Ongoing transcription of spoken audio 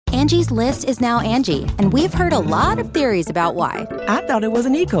Angie's List is now Angie, and we've heard a lot of theories about why. I thought it was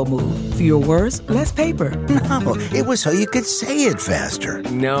an eco move. Fewer words, less paper. No, it was so you could say it faster.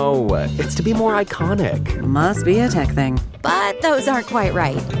 No, it's to be more iconic. Must be a tech thing. But those aren't quite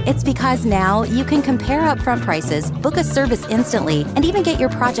right. It's because now you can compare upfront prices, book a service instantly, and even get your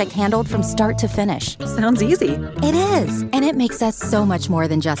project handled from start to finish. Sounds easy. It is, and it makes us so much more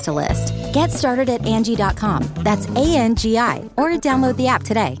than just a list. Get started at Angie.com. That's ANGI, or download the app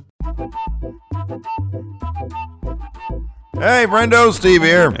today. Hey, Brendo, Steve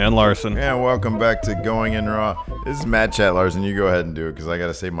here. And Larson. Yeah, welcome back to Going in Raw. This is Matt Chat, Larson. You go ahead and do it because I got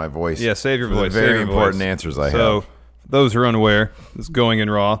to save my voice. Yeah, save your for voice. The very save your important voice. answers I have. So, those who are unaware, this is Going in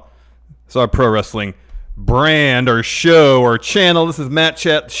Raw. It's our pro wrestling brand or show or channel. This is Matt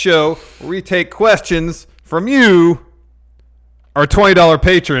Chat Show, where we take questions from you, our $20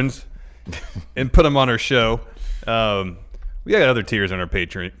 patrons, and put them on our show. We got other tiers on our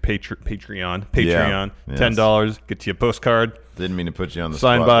Patreon. Yeah, yes. $10, get you a postcard. Didn't mean to put you on the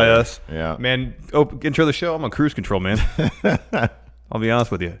Signed spot by there. us. Yeah. Man, intro the show. I'm on cruise control, man. I'll be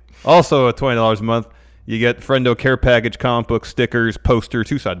honest with you. Also, at $20 a month, you get Friendo Care Package, comic book, stickers, poster,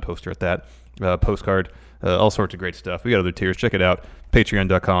 two-sided poster at that, postcard, all sorts of great stuff. We got other tiers. Check it out.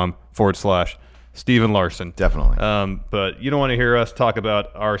 Patreon.com/Steven Larson. Definitely. But you don't want to hear us talk about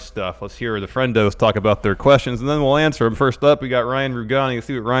our stuff. Let's hear the Friendos talk about their questions, and then we'll answer them. First up, we got Ryan Rugani. Let's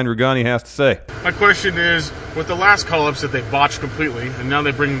see what Ryan Rugani has to say. My question is, with the last call-ups that they botched completely, and now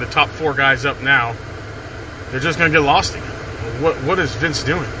they bring the top 4 guys up now, they're just going to get lost again. What is Vince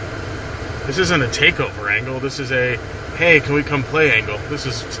doing? This isn't a takeover angle. This is a, hey, can we come play angle? This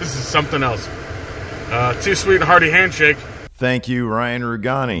is something else. Too sweet and hearty handshake. Thank you, Ryan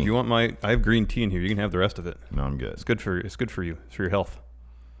Rugani. You want my? I have green tea in here. You can have the rest of it. No, I'm good. It's good for you. It's for your health.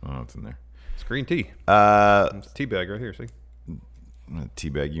 Oh, it's in there. It's green tea. It's a tea bag right here. See. I'm going to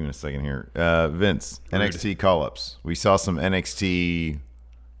teabag you in a second here. Vince, Rude. NXT call-ups. We saw some NXT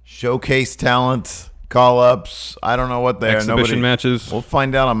showcase talent call-ups. I don't know what they are. Exhibition matches. We'll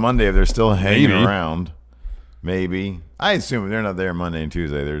find out on Monday if they're still hanging Maybe. around. Maybe. I assume if they're not there Monday and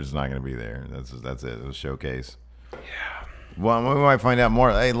Tuesday, they're just not going to be there. That's it. It was a showcase. Yeah. Well, we might find out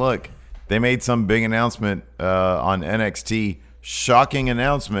more. Hey, look. They made some big announcement on NXT. Shocking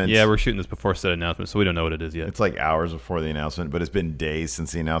announcement. Yeah, we're shooting this before said announcement, so we don't know what it is yet. It's like hours before the announcement, but it's been days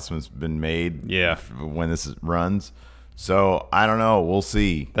since the announcement's been made. Yeah. When this runs. So, I don't know. We'll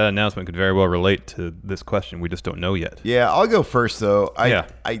see. That announcement could very well relate to this question. We just don't know yet. Yeah, I'll go first, though. Yeah.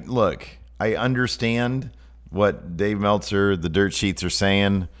 I understand what Dave Meltzer, the Dirt Sheets are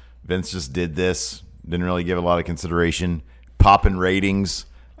saying. Vince just did this. Didn't really give a lot of consideration. Popping ratings.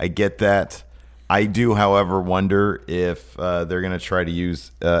 I get that. I do, however, wonder if they're going to try to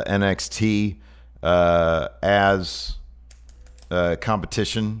use NXT as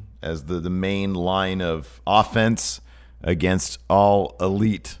competition, as the main line of offense against all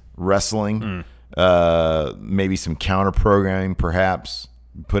elite wrestling. Maybe some counter programming, perhaps.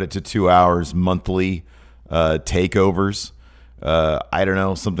 Put it to 2 hours monthly takeovers. I don't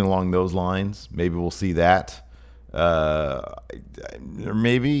know, something along those lines. Maybe we'll see that. Or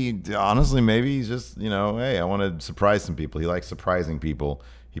maybe, honestly, maybe he's just, hey, I want to surprise some people. He likes surprising people.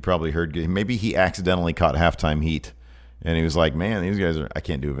 He probably heard, maybe he accidentally caught halftime heat. And he was like, man, these guys are, I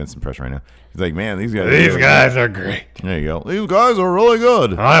can't do a Vince impression right now. He's like, man, these guys are great. There you go. These guys are really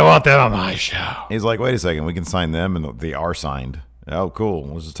good. I want them on my show. He's like, wait a second, we can sign them, and they are signed. Oh, cool.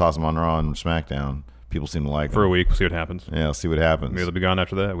 Let's just toss them on Raw and SmackDown. People seem to like them. For a week, we'll see what happens. Yeah, we'll see what happens. Maybe they'll be gone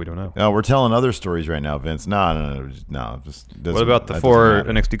after that. We don't know. We're telling other stories right now, Vince. No. Just what about the 4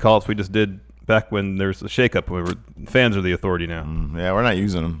 NXT call-ups we just did back when there's a shakeup? Fans are the authority now. Yeah, we're not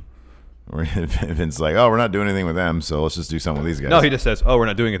using them. Vince's like, oh, we're not doing anything with them, so let's just do something with these guys. No, he just says, oh, we're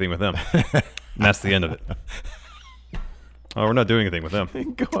not doing anything with them. And that's the end of it. Oh, we're not doing anything with them.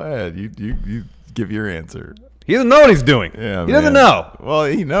 Go ahead. You give your answer. He doesn't know what he's doing. Yeah, he doesn't know. Well,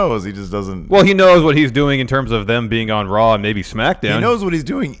 he knows. He just doesn't. Well, he knows what he's doing in terms of them being on Raw and maybe SmackDown. He knows what he's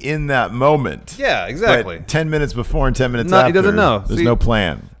doing in that moment. Yeah, exactly. But 10 minutes before and 10 minutes after, he doesn't know. There's no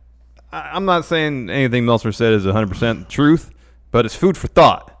plan. I'm not saying anything Meltzer said is 100% truth, but it's food for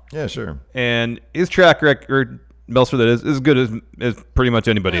thought. Yeah, sure. And his track record, Meltzer, that is as good as pretty much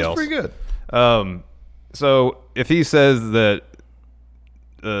anybody else. It's pretty good. So if he says that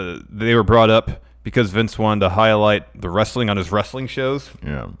they were brought up because Vince wanted to highlight the wrestling on his wrestling shows,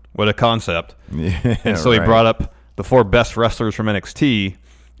 yeah, what a concept. Yeah, and so he brought up the 4 best wrestlers from NXT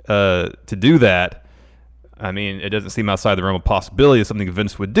to do that. I mean, it doesn't seem outside the realm of possibility of something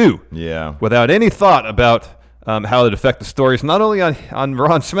Vince would do. Yeah. Without any thought about how it affect the stories, not only on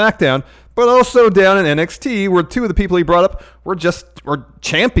Raw and SmackDown, but also down in NXT, where two of the people he brought up were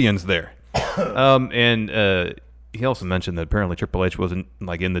champions there. He also mentioned that apparently Triple H wasn't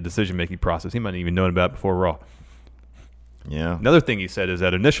like in the decision-making process. He might have even known about it before Raw. Yeah. Another thing he said is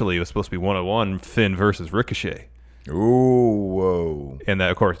that initially it was supposed to be one-on-one Finn versus Ricochet. Ooh, whoa. And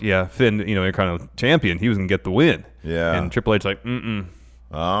that, of course, Finn, Intercontinental champion, he was going to get the win. Yeah. And Triple H like, mm-mm.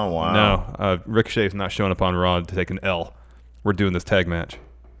 Oh, wow. No, Ricochet's not showing up on Raw to take an L. We're doing this tag match.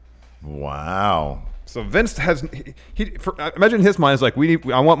 Wow. So Vince has imagine in his mind is like,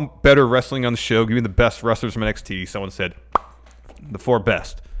 I want better wrestling on the show. Give me the best wrestlers from NXT. Someone said, the 4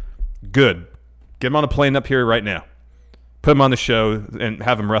 best. Good. Get them on a plane up here right now. Put them on the show and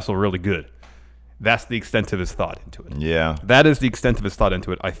have them wrestle really good. That's the extent of his thought into it. Yeah. That is the extent of his thought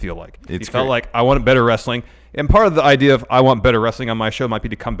into it, I feel like. He felt like, I want better wrestling. And part of the idea of I want better wrestling on my show might be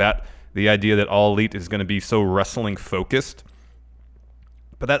to combat the idea that All Elite is going to be so wrestling focused.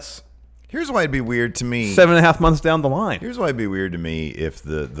 But that's... Here's why it'd be weird to me. 7.5 months down the line. Here's why it'd be weird to me if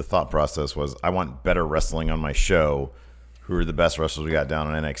the thought process was, I want better wrestling on my show. Who are the best wrestlers we got down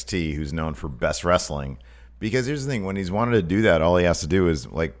on NXT? Who's known for best wrestling? Because here's the thing. When he's wanted to do that, all he has to do is,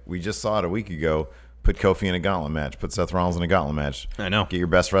 like we just saw it a week ago, put Kofi in a gauntlet match. Put Seth Rollins in a gauntlet match. I know. Get your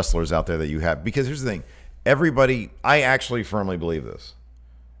best wrestlers out there that you have. Because here's the thing. Everybody, I actually firmly believe this.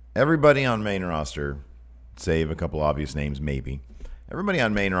 Everybody on main roster, save a couple obvious names maybe, everybody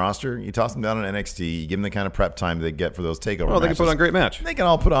on main roster, you toss them down on NXT, you give them the kind of prep time they get for those takeover matches. They can put on a great match. They can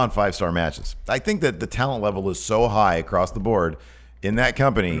all put on 5-star matches. I think that the talent level is so high across the board in that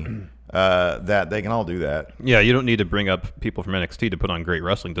company that they can all do that. Yeah, you don't need to bring up people from NXT to put on great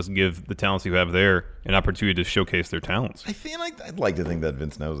wrestling. Just give the talents you have there an opportunity to showcase their talents. I feel like I'd like to think that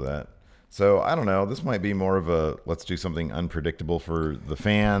Vince knows that. So, I don't know. This might be more of a let's do something unpredictable for the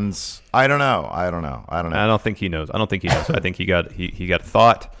fans. I don't know. I don't think he knows. I think he got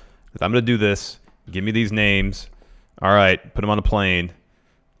thought. I'm going to do this. Give me these names. All right, put them on a plane.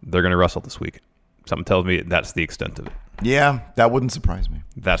 They're going to wrestle this week. Something tells me that's the extent of it. Yeah, that wouldn't surprise me.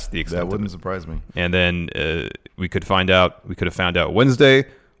 That's the extent of it. That wouldn't surprise me. And then we could have found out Wednesday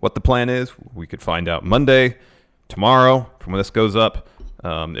what the plan is. We could find out Monday, tomorrow, from when this goes up.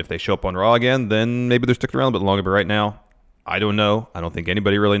 If they show up on Raw again, then maybe they're sticking around a bit longer. But right now, I don't know. I don't think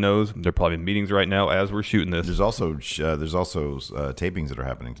anybody really knows. They're probably in meetings right now as we're shooting this. There's also tapings that are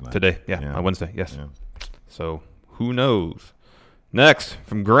happening tonight. Today, yeah. On Wednesday, yes. Yeah. So who knows? Next,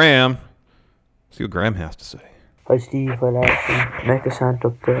 from Graham. See what Graham has to say. Hi Steve, hi Larson, Mecca Sant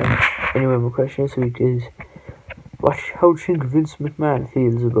up there. Anyway, my question this week is, how do you think Vince McMahon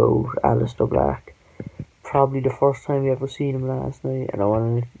feels about Aleister Black? Probably the first time we ever seen him last night, and I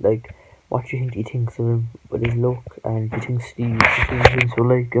want to, what do you think he thinks of him with his look, and do you think Vince will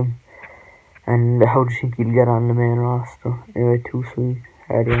like him, and how do you think he'll get on the main roster? Anyway, too sweet.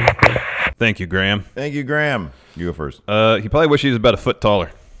 Thank you, Graham. You go first. He probably wishes he was about a foot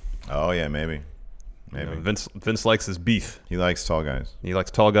taller. Oh yeah, maybe. Vince likes his beef. He likes tall guys. He likes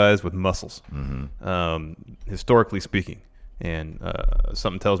tall guys with muscles. Mm-hmm. Historically speaking, and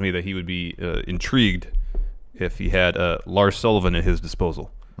something tells me that he would be intrigued if he had Lars Sullivan at his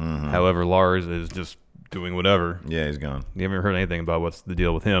disposal. Mm-hmm. However, Lars is just doing whatever. Yeah, he's gone. You haven't heard anything about what's the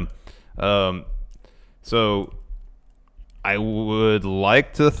deal with him. So I would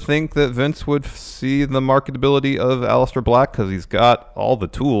like to think that Vince would see the marketability of Aleister Black because he's got all the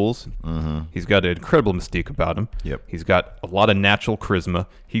tools. Mm-hmm. He's got an incredible mystique about him. Yep. He's got a lot of natural charisma.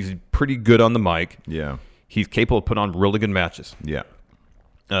 He's pretty good on the mic. Yeah. He's capable of putting on really good matches. Yeah.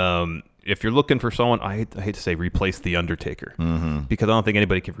 If you're looking for someone, I hate to say replace The Undertaker, because I don't think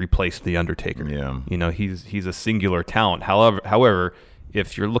anybody can replace The Undertaker. Yeah. He's a singular talent. However,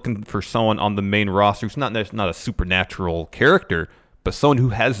 if you're looking for someone on the main roster who's not a supernatural character, but someone who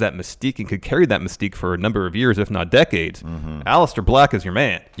has that mystique and could carry that mystique for a number of years, if not decades, Aleister Black is your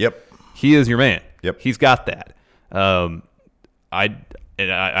man. Yep. He is your man. Yep. He's got that. I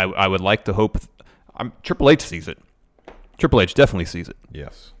would like to hope Triple H sees it. Triple H definitely sees it.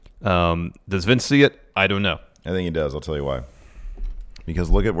 Yes. Does Vince see it? I don't know. I think he does. I'll tell you why. Because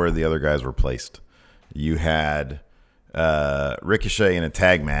look at where the other guys were placed. You had Ricochet in a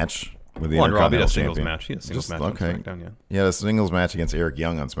tag match with the Intercontinental Champion. Match. He had a singles match on SmackDown, yeah, a singles match against Eric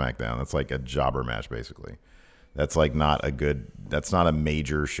Young on SmackDown. That's like a jobber match, basically. That's like that's not a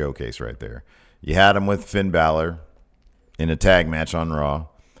major showcase right there. You had him with Finn Balor in a tag match on Raw.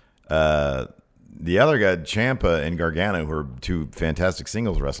 The other guy, Ciampa and Gargano, who are two fantastic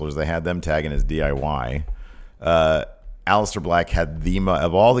singles wrestlers, they had them tagging as DIY. Aleister Black had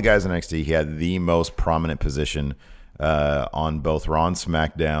of all the guys in NXT, he had the most prominent position on both Raw and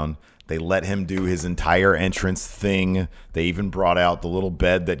SmackDown. They let him do his entire entrance thing. They even brought out the little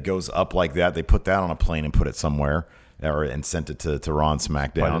bed that goes up like that. They put that on a plane and put it somewhere, and sent it to Raw and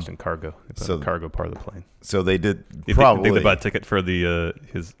SmackDown. Probably just in cargo. So the cargo part of the plane. So they did you probably. Think they bought a ticket for the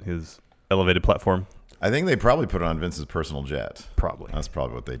his elevated platform? I think they probably put it on Vince's personal jet. Probably. That's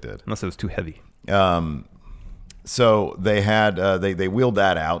probably what they did. Unless it was too heavy. So they had they wheeled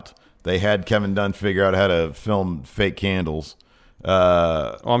that out. They had Kevin Dunn figure out how to film fake candles.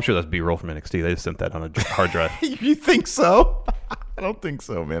 I'm sure that's B-roll from NXT. They just sent that on a hard drive. You think so? I don't think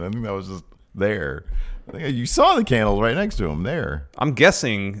so, man. I think that was just there. I think you saw the candles right next to him there. I'm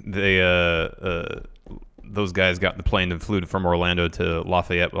guessing they those guys got in the plane and flew from Orlando to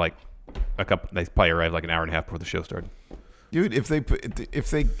Lafayette like they probably arrived like an hour and a half before the show started. Dude, if they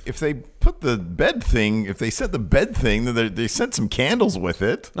put the bed thing, if they set the bed thing, then they sent some candles with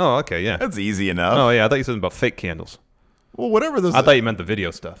it. Oh, okay, yeah. That's easy enough. Oh, yeah. I thought you said about fake candles. Well, whatever those. I thought you meant the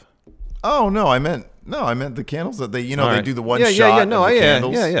video stuff. Oh no, I meant the candles that they they do the one shot.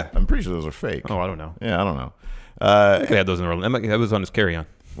 Candles. Yeah. I'm pretty sure those are fake. Oh, I don't know. Yeah, I don't know. They had those in Orlando. That was on his carry-on.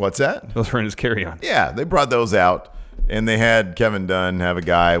 What's that? Those were in his carry-on. Yeah, they brought those out, and they had Kevin Dunn have a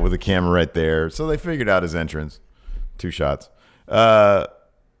guy with a camera right there, so they figured out his entrance. 2 shots.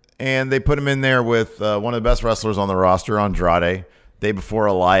 And they put him in there with one of the best wrestlers on the roster, Andrade. Day before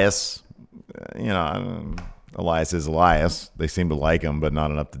Elias. Elias is Elias. They seem to like him, but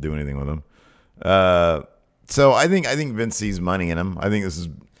not enough to do anything with him. So I think Vince sees money in him. I think this is...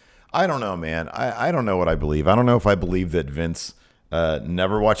 I don't know, man. I don't know what I believe. I don't know if I believe that Vince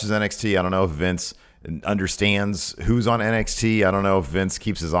never watches NXT. I don't know if Vince understands who's on NXT. I don't know if Vince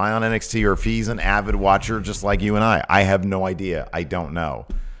keeps his eye on NXT or if he's an avid watcher just like you and I. I have no idea. I don't know.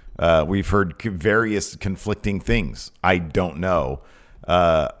 We've heard various conflicting things. I don't know.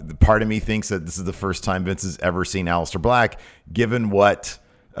 Part of me thinks that this is the first time Vince has ever seen Aleister Black, given what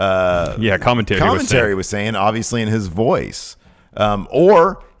commentary was saying, obviously in his voice.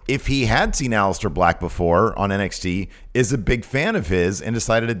 Or if he had seen Aleister Black before on NXT, is a big fan of his and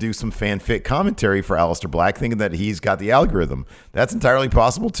decided to do some fan-fit commentary for Aleister Black, thinking that he's got the algorithm. That's entirely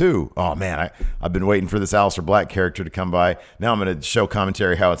possible, too. Oh, man, I've been waiting for this Aleister Black character to come by. Now I'm going to show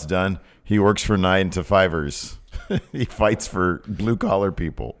commentary how it's done. He works for 9-to-5ers. He fights for blue-collar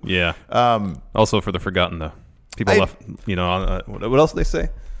people. Yeah. Also for the forgotten, though. People left, what else did they say?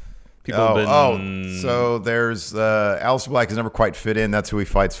 So there's Aleister Black has never quite fit in. That's who he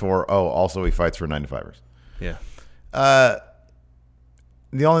fights for. Oh, also he fights for 9-to-5ers. Yeah.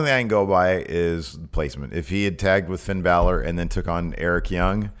 The only thing I can go by is placement. If he had tagged with Finn Balor and then took on Eric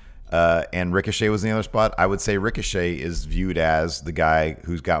Young, and Ricochet was in the other spot, I would say Ricochet is viewed as the guy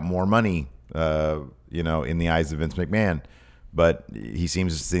who's got more money, in the eyes of Vince McMahon. But he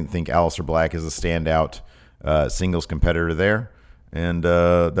seems to think Aleister Black is a standout singles competitor there. And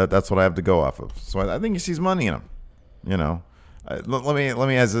that's what I have to go off of. So I think he sees money in him. Let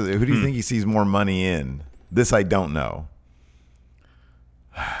me ask: who do you think he sees more money in? This I don't know.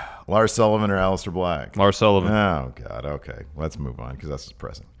 Lars Sullivan or Aleister Black? Lars Sullivan. Oh God. Okay, let's move on because that's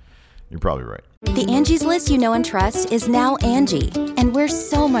depressing. You're probably right. The Angie's List you know and trust is now Angie, and we're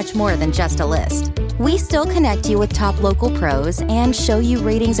so much more than just a list. We still connect you with top local pros and show you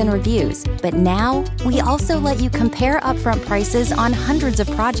ratings and reviews, but now we also let you compare upfront prices on hundreds of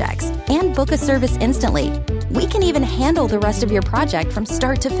projects and book a service instantly. We can even handle the rest of your project from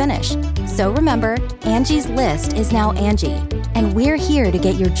start to finish. So remember, Angie's List is now Angie, and we're here to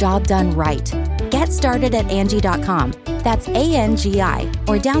get your job done right. Get started at Angie.com. That's ANGI,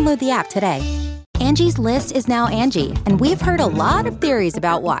 or download the app today. Angie's List is now Angie, and we've heard a lot of theories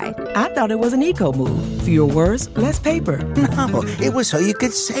about why. I thought it was an eco move. Fewer words, less paper. No, it was so you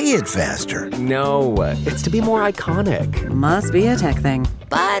could say it faster. No, it's to be more iconic. Must be a tech thing.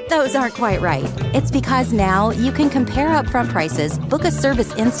 But those aren't quite right. It's because now you can compare upfront prices, book a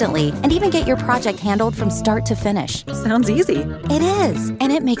service instantly, and even get your project handled from start to finish. Sounds easy. It is,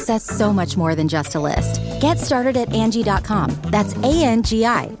 and it makes us so much more than just a list. Get started at Angie.com. That's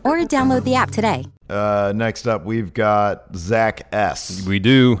ANGI, or download the app today. Next up, we've got Zach S. We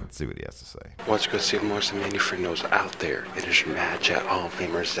do. Let's see what he has to say. What's good, Steve Morrison, Manny Friendos out there? It is your Mad Chat Hall of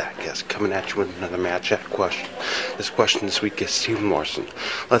Famer, Zach S. coming at you with another Mad Chat question. This question this week is Steve Morrison.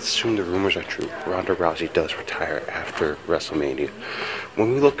 Let's assume the rumors are true. Ronda Rousey does retire after WrestleMania.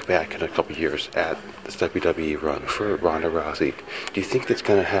 When we look back in a couple years at this WWE run for Ronda Rousey, do you think it's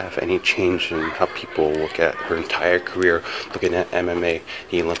going to have any change in how people look at her entire career, looking at MMA,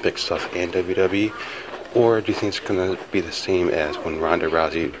 the Olympic stuff, and WWE? Or do you think it's going to be the same as when Ronda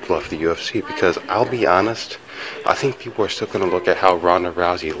Rousey left the UFC? Because I'll be honest, I think people are still going to look at how Ronda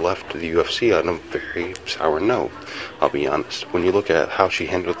Rousey left the UFC on a very sour note. I'll be honest. When you look at how she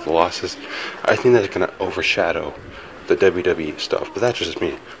handled the losses, I think that's going to overshadow the WWE stuff. But that's just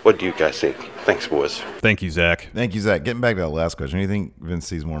me. What do you guys think? Thanks, boys. Thank you, Zach. Thank you, Zach. Getting back to that last question, do you think Vince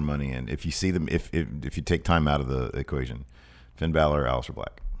sees more money in if you see them if you take time out of the equation, Finn Balor or Aleister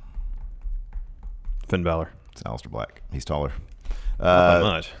Black? Finn Balor. It's Aleister Black. He's taller. Not that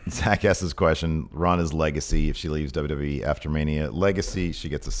much. Zach asked this question. Ronda's legacy, if she leaves WWE after Mania. Legacy, she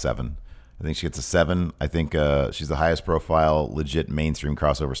gets a 7. I think she gets a 7. I think she's the highest profile, legit mainstream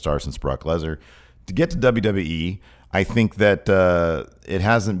crossover star since Brock Lesnar. To get to WWE, I think that it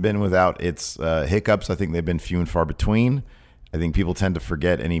hasn't been without its hiccups. I think they've been few and far between. I think people tend to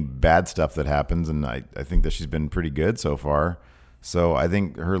forget any bad stuff that happens, and I think that she's been pretty good so far. So I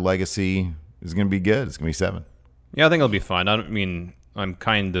think her legacy is going to be good. It's going to be 7. Yeah, I think it'll be fine. I'm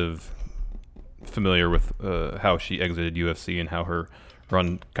kind of familiar with how she exited UFC and how her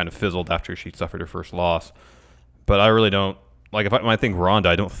run kind of fizzled after she suffered her first loss. But I really don't like when I think Ronda,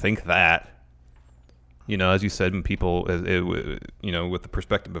 I don't think that. You know, as you said, when people, with the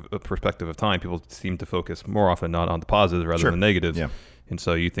perspective of time, people seem to focus more often not on the positives rather than the negatives. Yeah. And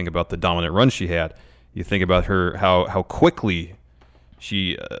so you think about the dominant run she had. You think about her how quickly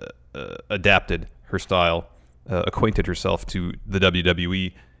she adapted her style, acquainted herself to the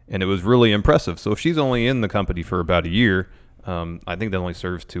WWE, and it was really impressive. So if she's only in the company for about a year, I think that only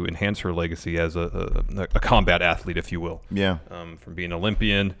serves to enhance her legacy as a combat athlete, if you will. Yeah. From being an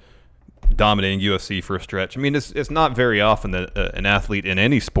Olympian, dominating UFC for a stretch. I mean, it's not very often that an athlete in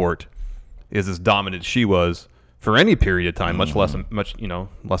any sport is as dominant as she was for any period of time, much less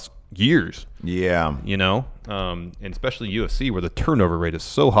years. Yeah. And especially UFC where the turnover rate is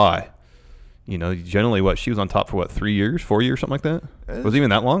so high. Generally she was on top for 3 years, 4 years, something like that? Was it even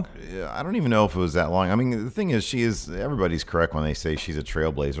that long? Yeah, I don't even know if it was that long. I mean, the thing is, everybody's correct when they say she's a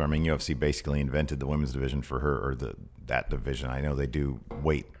trailblazer. I mean, UFC basically invented the women's division for her, or that division. I know they do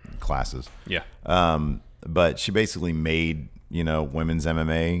weight classes. Yeah. But she basically made, women's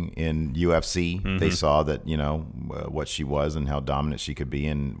MMA in UFC. Mm-hmm. They saw that, what she was and how dominant she could be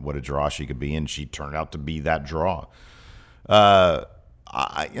and what a draw she could be, and she turned out to be that draw.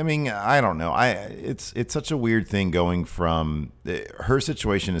 I mean, I don't know. It's such a weird thing going from her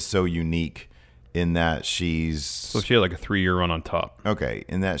situation is so unique in that she's so she had like a 3-year run on top. Okay,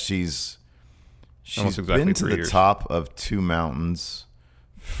 in that she's exactly been to the 3 years. top of 2 mountains,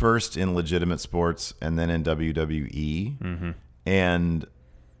 first in legitimate sports and then in WWE, mm-hmm. and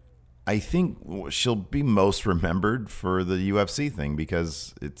I think she'll be most remembered for the UFC thing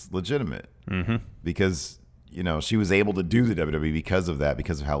because it's legitimate. Mm-hmm. Because she was able to do the WWE because of that,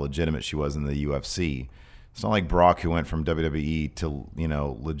 because of how legitimate she was in the UFC. It's not like Brock, who went from WWE to,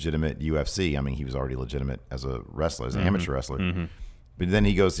 legitimate UFC. I mean, he was already legitimate as a wrestler, as an amateur wrestler. Mm-hmm. But then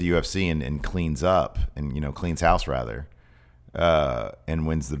he goes to UFC and cleans up, and, cleans house, rather, and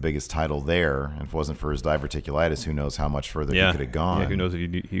wins the biggest title there. And if it wasn't for his diverticulitis, who knows how much further he could have gone. Yeah, who knows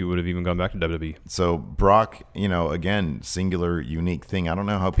if he would have even gone back to WWE. So Brock, again, singular, unique thing. I don't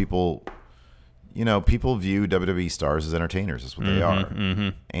know how people... people view WWE stars as entertainers. That's what they are. Mm-hmm.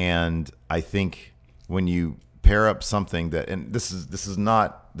 And I think when you pair up something that, and this is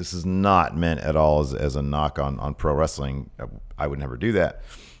not meant at all as a knock on pro wrestling. I would never do that.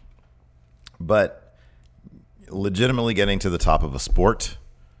 But legitimately getting to the top of a sport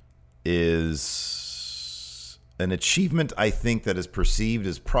is an achievement, I think, that is perceived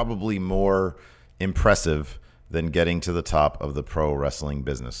as probably more impressive than getting to the top of the pro wrestling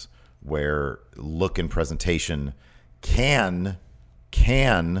business, where look and presentation can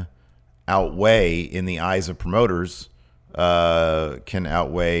outweigh, in the eyes of promoters, can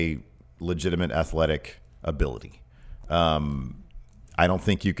outweigh legitimate athletic ability. I don't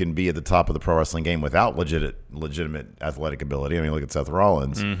think you can be at the top of the pro wrestling game without legitimate athletic ability. I mean, look at Seth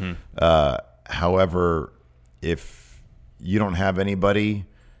Rollins. Mm-hmm. However, if you don't have anybody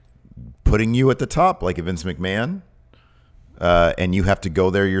putting you at the top, like a Vince McMahon, and you have to go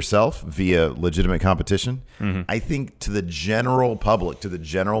there yourself via legitimate competition, mm-hmm. I think to the general public, to the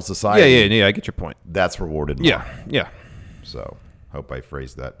general society, yeah, I get your point. That's rewarded more. Yeah. So, hope I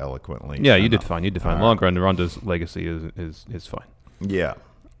phrased that eloquently. Yeah, you did fine. All Long run, Ronda's legacy is fine. Yeah.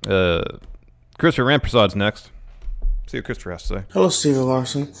 Christopher Ramprasad's next. See what Christopher has to say. Hello, Steven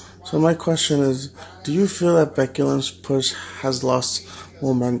Larson. So my question is, do you feel that Becky Lynch's push has lost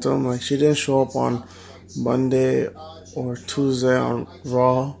momentum? Like, she didn't show up on Monday or Tuesday on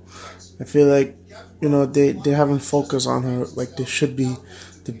Raw. I feel like, they haven't focused on her like they should be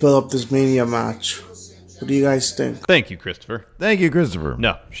to build up this Mania match. What do you guys think? Thank you, Christopher. Thank you, Christopher.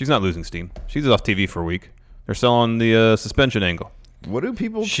 No, she's not losing steam. She's off TV for a week. They're selling the suspension angle. What do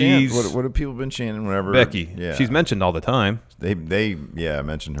people chant? What have people been chanting whenever? Becky. Yeah. She's mentioned all the time. They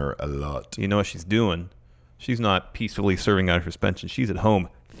mention her a lot. You know what she's doing? She's not peacefully serving out her suspension. She's at home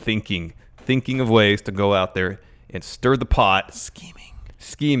thinking of ways to go out there and stir the pot.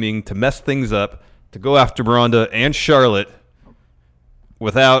 Scheming to mess things up, to go after Miranda and Charlotte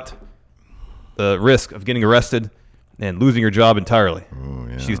without the risk of getting arrested and losing her job entirely. Ooh,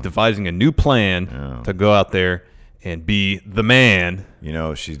 yeah. She's devising a new plan to go out there and be the man. You know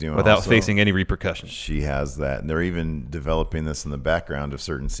what she's doing without also? facing any repercussions. She has that. And they're even developing this in the background of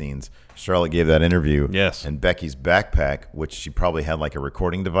certain scenes. Charlotte gave that interview. Yes. And Becky's backpack, which she probably had like a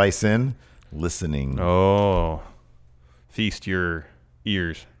recording device in, listening. Oh. Feast your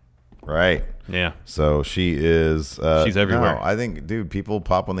ears. Right. Yeah. So she is. She's everywhere. No, I think, dude, people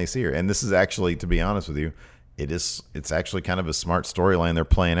pop when they see her. And this is actually, to be honest with you, it's actually kind of a smart storyline they're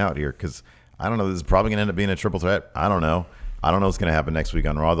playing out here because I don't know. This is probably going to end up being a triple threat. I don't know. I don't know what's going to happen next week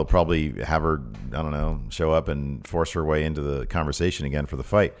on Raw. They'll probably have her, I don't know, show up and force her way into the conversation again for the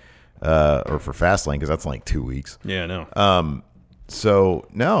fight or for Fastlane because that's in like 2 weeks. Yeah, no. So,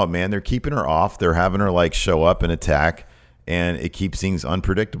 no, man, they're keeping her off. They're having her like show up and attack. And it keeps things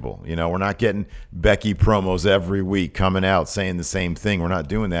unpredictable. You know, we're not getting Becky promos every week coming out saying the same thing. We're not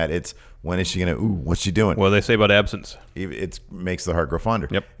doing that. It's when is she going to, what's she doing? What do they say about absence? It makes the heart grow fonder.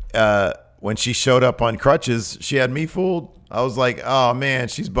 Yep. When she showed up on crutches, she had me fooled. I was like, oh, man,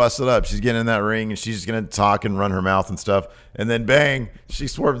 she's busted up. She's getting in that ring, and she's just going to talk and run her mouth and stuff. And then, bang, she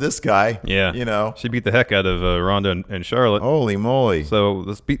swerved this guy. Yeah. You know. She beat the heck out of Ronda and Charlotte. Holy moly. So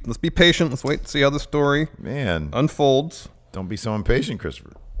let's be patient. Let's wait and see how the story unfolds. Don't be so impatient,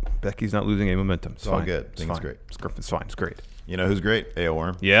 Christopher. Becky's not losing any momentum. It's all good. Things great. It's fine. It's great. You know who's great? A.O.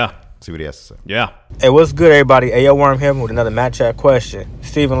 Worm. Yeah. See what he has to say. Yeah. Hey, what's good, everybody? A.O. Worm here with another Match Chat question.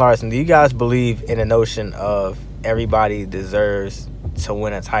 Steven Larson, do you guys believe in the notion of everybody deserves to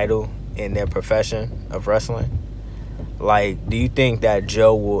win a title in their profession of wrestling? Like, do you think that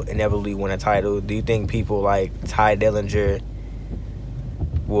Joe will inevitably win a title? Do you think people like Ty Dillinger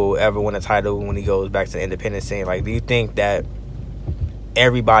will ever win a title when he goes back to the independent scene? Like, do you think that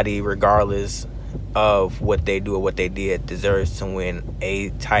everybody, regardless of what they do or what they did, deserves to win a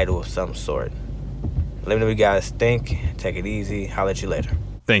title of some sort? Let me know what you guys think. Take it easy. I'll let you later.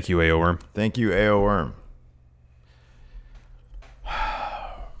 Thank you, A.O. Worm. Thank you, A.O. Worm.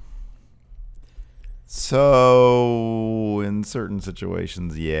 So, in certain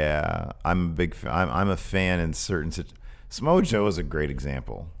situations, yeah, I'm a fan in certain situations. Samoa Joe is a great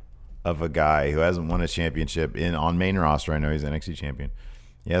example of a guy who hasn't won a championship on main roster. I know he's NXT champion.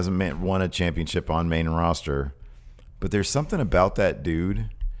 He hasn't won a championship on main roster, but there's something about that dude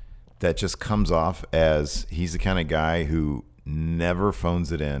that just comes off as he's the kind of guy who never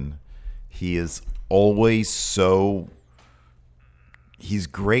phones it in. He is always he's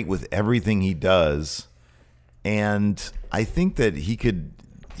great with everything he does, and I think that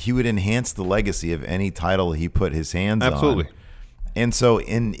he would enhance the legacy of any title he put his hands on. Absolutely. And so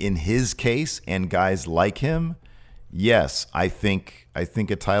in his case and guys like him, yes, I think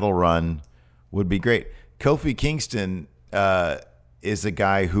a title run would be great. Kofi Kingston is a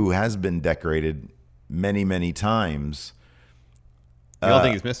guy who has been decorated many, many times. The only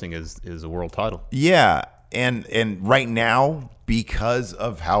thing he's missing is a world title. Yeah, and right now, because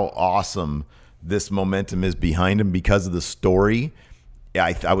of how awesome this momentum is behind him, because of the story,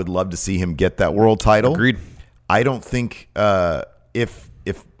 I would love to see him get that world title. Agreed. I don't think if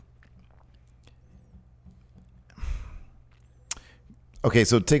okay,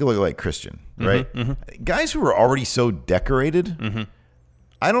 so take a look at like Christian, right? Mm-hmm. Guys who are already so decorated. Mm-hmm.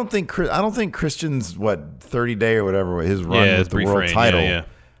 I don't think Christian's 30-day or whatever his run with the world title. Yeah.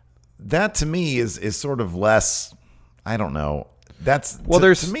 That to me is sort of less. I don't know. That's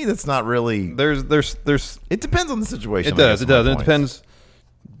to me that's not really. There's. It depends on the situation. It does. It depends.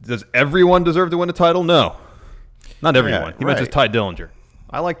 Does everyone deserve to win a title? No, not everyone. He mentions Ty Dillinger.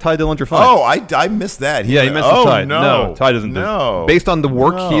 I like Ty Dillinger fine. Oh, I missed that. He mentions Ty. No, Ty doesn't. No. Based on the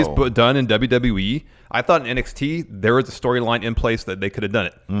work he's done in WWE, I thought in NXT there was a storyline in place that they could have done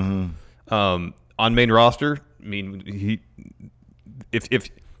it. Mm-hmm. On main roster, I mean, if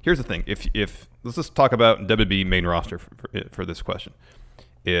here's the thing, if let's just talk about WWE main roster for this question.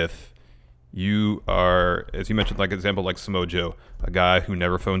 If you are, as you mentioned, like example like Samoa Joe, a guy who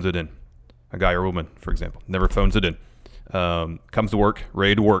never phones it in, a guy or woman, for example, never phones it in. Comes to work,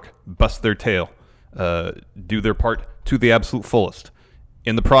 ready to work, bust their tail, do their part to the absolute fullest.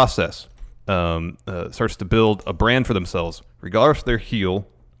 In the process, starts to build a brand for themselves, regardless if they're heel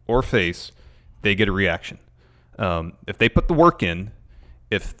or face, they get a reaction. If they put the work in,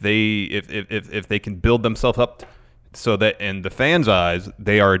 if they can build themselves up so that in the fans' eyes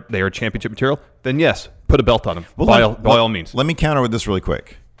they are championship material, then yes, put a belt on them by all means. Let me counter with this really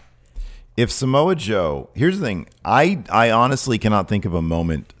quick. If Samoa Joe, here's the thing, I honestly cannot think of a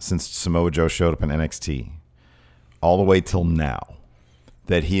moment since Samoa Joe showed up in NXT all the way till now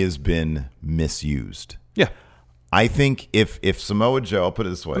that he has been misused. Yeah. I think if Samoa Joe, I'll put it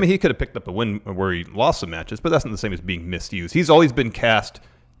this way. I mean, he could have picked up a win where he lost some matches, but that's not the same as being misused. He's always been cast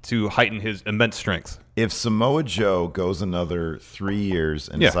to heighten his immense strength. If Samoa Joe goes another 3 years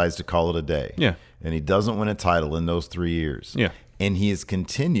and decides to call it a day, and he doesn't win a title in those 3 years, and he has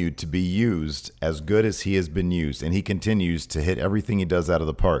continued to be used as good as he has been used, and he continues to hit everything he does out of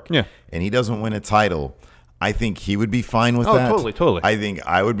the park, and he doesn't win a title, I think he would be fine with that. Oh, totally. I think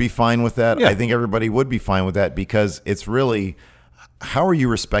I would be fine with that. I think everybody would be fine with that because it's really, how are you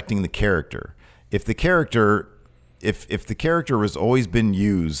respecting the character? If the character, if the character has always been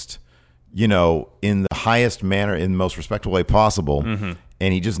used, in the highest manner, in the most respectful way possible,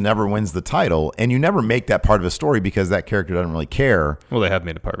 and he just never wins the title, and you never make that part of a story because that character doesn't really care. Well, they have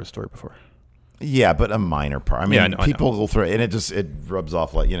made a part of a story before. Yeah, but a minor part. I mean, people will throw, and it rubs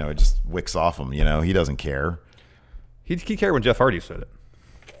off like, it just wicks off him. He doesn't care. He cared when Jeff Hardy said it.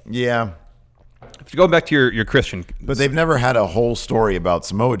 Yeah. If you go back to your Christian, but they've never had a whole story about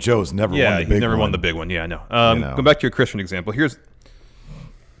Samoa Joe's never won the big one. Yeah, he's never won the big one. Yeah, I know. Go back to your Christian example. Here's,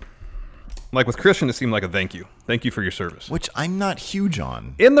 like with Christian, it seemed like a thank you for your service, which I'm not huge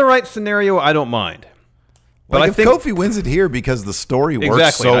on. In the right scenario, I don't mind. But like, if Kofi wins it here because the story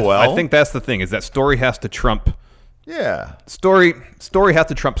works so well, I think that's the thing, is that story has to trump. Yeah, story has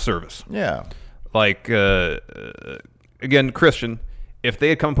to trump service. Yeah, like again, Christian, if they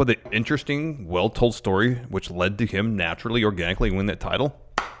had come up with an interesting, well-told story which led to him naturally, organically win that title,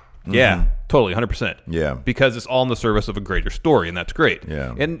 yeah, totally, 100%. Yeah, because it's all in the service of a greater story, and that's great.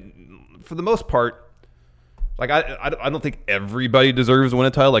 Yeah, and for the most part. Like, I don't think everybody deserves to win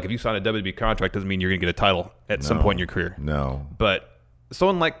a title. Like, if you sign a WWE contract, doesn't mean you're going to get a title at some point in your career. No. But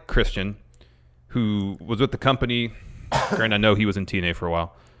someone like Christian, who was with the company, granted, I know he was in TNA for a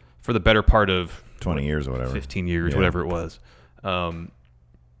while, for the better part of 20 years or whatever. 15 years, whatever it was.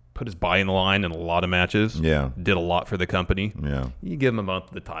 Put his body in the line in a lot of matches. Yeah. Did a lot for the company. Yeah. You give him a month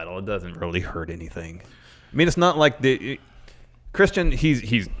of the title, it doesn't really hurt anything. I mean, it's not like Christian,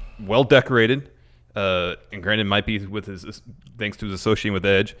 he's well decorated. And granted, might be with his thanks to his association with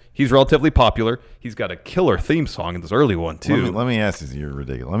Edge. He's relatively popular. He's got a killer theme song in this early one too. Let me ask you. You're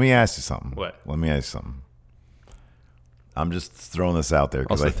ridiculous. Let me ask you something. What? Let me ask you something. I'm just throwing this out there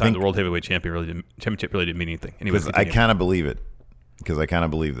because I think the World Heavyweight Championship really didn't mean anything. Anyways, I kind of believe it because I kind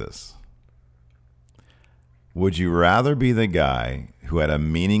of believe this. Would you rather be the guy who had a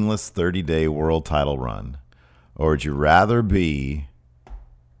meaningless 30-day world title run, or would you rather be?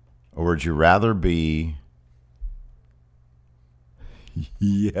 Or would you rather be?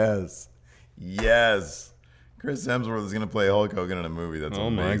 Yes. Chris Hemsworth is going to play Hulk Hogan in a movie. That's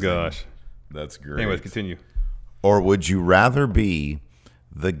amazing. My gosh. That's great. Anyways, continue. Or would you rather be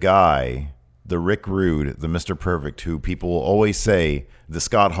the guy, the Rick Rude, the Mr. Perfect, who people will always say, the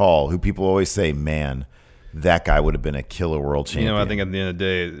Scott Hall, who people always say, man, that guy would have been a killer world champion. I think at the end of the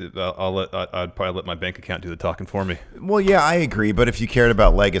day, I'd probably let my bank account do the talking for me. Well, yeah, I agree. But if you cared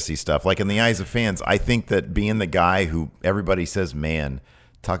about legacy stuff, like in the eyes of fans, I think that being the guy who everybody says, man,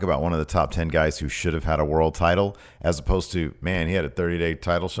 talk about one of the top 10 guys who should have had a world title, as opposed to, man, he had a 30-day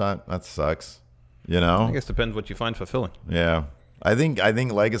title shot. That sucks. I guess it depends what you find fulfilling. Yeah. I think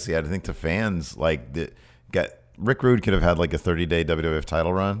legacy, I think to fans, like Rick Rude could have had like a 30-day WWF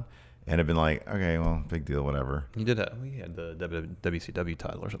title run. And have been like, okay, well, big deal, whatever. He did that. He had the WCW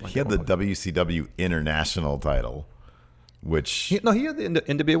title or something like that. He had the WCW International title, which... He had the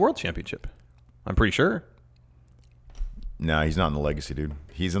NWA World Championship. I'm pretty sure. No, he's not in the Legacy, dude.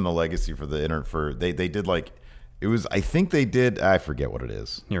 He's in the Legacy for they did like... It was... I think they did... I forget what it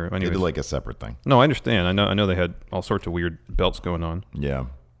is. They did like a separate thing. No, I understand. I know they had all sorts of weird belts going on. Yeah.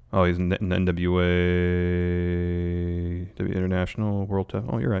 Oh, he's in the NWA International World Title.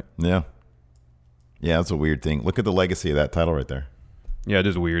 Oh, you're right. Yeah. Yeah, that's a weird thing. Look at the legacy of that title right there. Yeah, it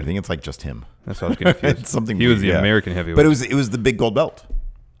is weird. I think it's like just him. That's why I was confused. It's something he weird, was the American heavyweight. But it was the big gold belt.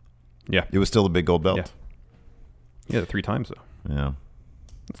 Yeah. It was still the big gold belt. Yeah, 3 times, though. Yeah.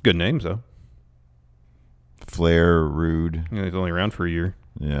 It's good names, though. Flair, Rude. Yeah, he's only around for a year.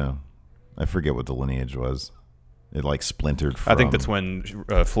 Yeah. I forget what the lineage was. It like splintered from... I think that's when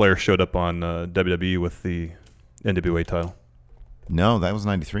Flair showed up on WWE with the NWA title. No, that was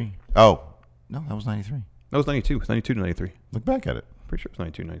 93. Oh, no, that was 93. That was 92. It was 92 to 93. Look back at it. Pretty sure it was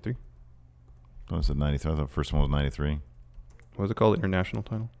 92 93. I said 93. I thought the first one was 93. What was it called? International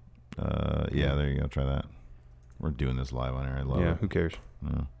title? Yeah, there you go. Try that. We're doing this live on air. I love it. Yeah, who cares?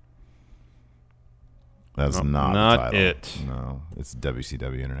 No. That's Nope, not not the title. it. No, it's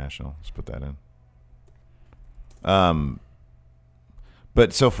WCW International. Let's put that in.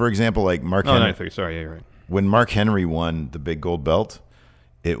 But so for example, like Mark Henry. 93. Sorry, yeah, you're right. When Mark Henry won the big gold belt,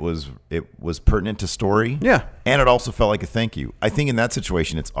 it was pertinent to story. Yeah. And it also felt like a thank you. I think in that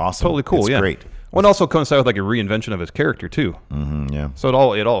situation, it's awesome. Totally cool. It's yeah, great. Well, it also coincided with like a reinvention of his character too. Mm-hmm, yeah. So it all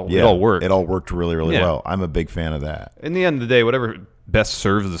worked. It all worked really, really well. I'm a big fan of that. In the end of the day, whatever best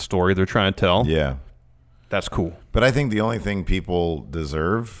serves the story they're trying to tell. Yeah. That's cool. But I think the only thing people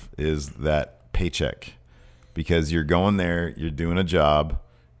deserve is that paycheck, because you're going there, you're doing a job,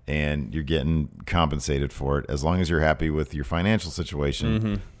 and you're getting compensated for it. As long as you're happy with your financial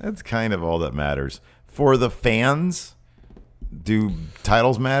situation, that's kind of all that matters. For the fans, do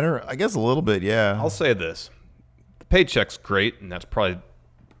titles matter? I guess a little bit, yeah. I'll say this. The paycheck's great, and that's probably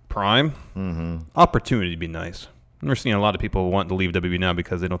prime. Opportunity would be nice. We're seeing a lot of people want to leave WWE now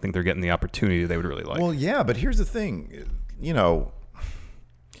because they don't think they're getting the opportunity they would really like. Well, yeah, but here's the thing. You know,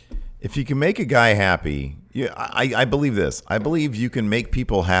 if you can make a guy happy, I believe this. I believe you can make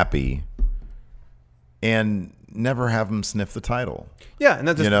people happy and never have them sniff the title. Yeah, and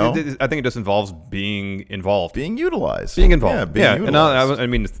that just, you know? I think it just involves being involved. Being utilized. Being involved. Yeah, being utilized. And I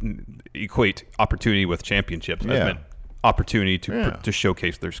mean, equate opportunity with championships. I meant opportunity to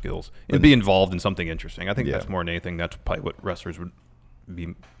showcase their skills and be involved in something interesting. I think that's more than anything. That's probably what wrestlers would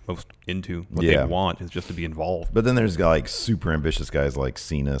be most into. What they want is just to be involved. But then there's like super ambitious guys like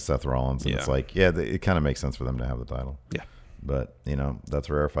Cena, Seth Rollins, and it's like, it kind of makes sense for them to have the title. Yeah. But, that's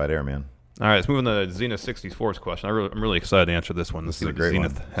rarefied air, man. All right, let's move on to Zenith 64's question. I'm really excited to answer this one. This is a great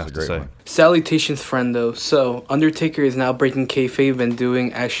one. Has to say. Salutations, friendo. So, Undertaker is now breaking kayfabe and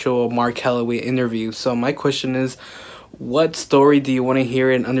doing actual Mark Calloway interviews. So, my question is, what story do you want to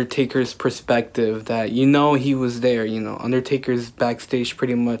hear in Undertaker's perspective that he was there? Undertaker's backstage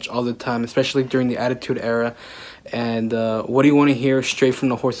pretty much all the time, especially during the Attitude Era. And what do you want to hear straight from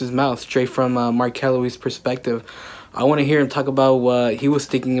the horse's mouth, straight from Mark Calloway's perspective? I want to hear him talk about what he was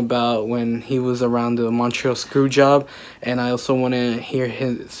thinking about when he was around the Montreal Screwjob, and I also want to hear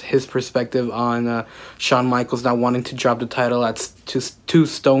his perspective on Shawn Michaels not wanting to drop the title to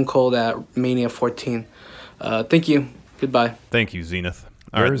Stone Cold at Mania 14. Thank you. Goodbye. Thank you, Zenith.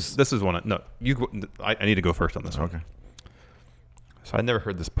 All right, this is one. I need to go first on this one. Okay. So I never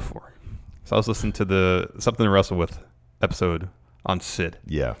heard this before. So I was listening to the Something to Wrestle With episode on Sid.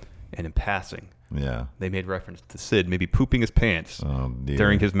 Yeah. And in passing, they made reference to Sid maybe pooping his pants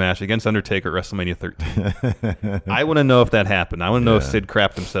during his match against Undertaker at WrestleMania 13. I want to know if that happened. I want to know if Sid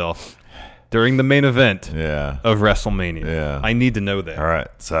crapped himself during the main event of WrestleMania. Yeah. I need to know that. All right,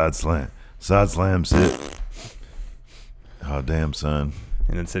 side slam, Sid. Oh, damn, son.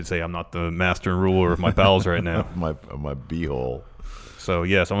 And then Sid say, I'm not the master and ruler of my bowels right now. my beehole. So,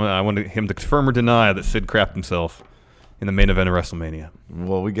 yes, I want him to confirm or deny that Sid crapped himself in the main event of WrestleMania.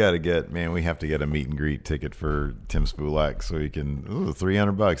 Well, we have to get a meet and greet ticket for Tim Spulak so he can,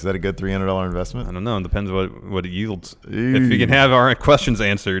 $300. Is that a good $300 investment? I don't know. It depends what it yields. If we can have our questions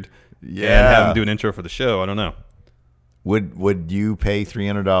answered and have him do an intro for the show, I don't know. Would you pay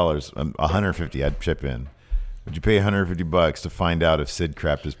 $300? $150 I'd chip in. Would you pay $150 to find out if Sid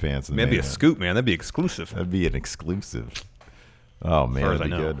crapped his pants? That'd be a scoop, man. That'd be exclusive. That'd be an exclusive. Oh, man, that'd be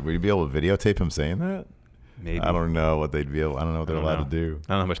good. Would you be able to videotape him saying that? Maybe. I don't know what they'd be able. I don't know what they're allowed to do.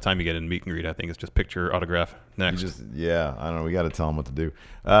 I don't know how much time you get in meet and greet. I think it's just picture, autograph, next. I don't know. We got to tell them what to do.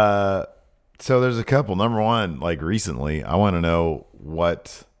 So there's a couple. Number one, like recently, I want to know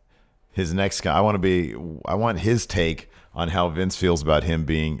what his next guy. I want his take on how Vince feels about him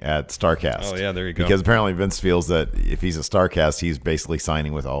being at StarCast. Oh, yeah, there you go. Because apparently Vince feels that if he's at StarCast, he's basically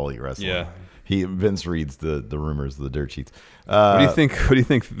signing with All Elite Wrestling. Yeah. Vince reads the rumors, the dirt sheets. What do you think? What do you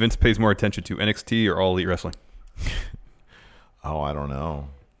think Vince pays more attention to, NXT or All Elite Wrestling? Oh, I don't know.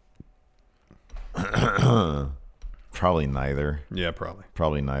 Probably neither. Yeah, probably.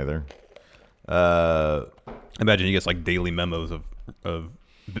 Probably neither. Imagine he gets like daily memos of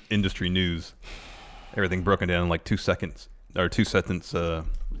industry news. Everything broken down in like 2 seconds or 2 sentence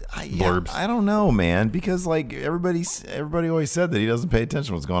blurbs. I don't know, man, because like everybody always said that he doesn't pay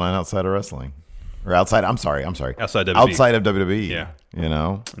attention to what's going on outside of wrestling, or outside. I'm sorry. Outside WWE. Outside of WWE. Yeah.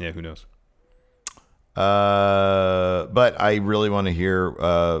 Yeah, who knows? But I really want to hear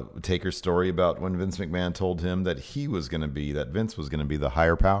Taker's story about when Vince McMahon told him that Vince was going to be the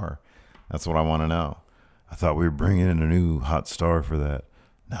higher power. That's what I want to know. I thought we were bringing in a new hot star for that.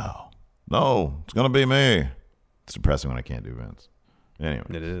 No, it's going to be me. It's depressing when I can't do Vince. Anyway.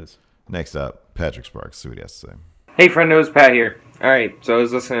 It is. Next up, Patrick Sparks. See what he has to say. Hey, friendos, Pat here. Alright, so I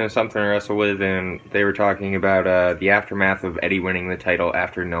was listening to Something to Wrestle With, and they were talking about the aftermath of Eddie winning the title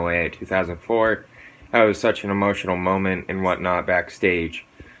after No Way at 2004. That was such an emotional moment and whatnot backstage.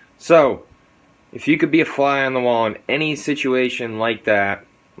 So, if you could be a fly on the wall in any situation like that,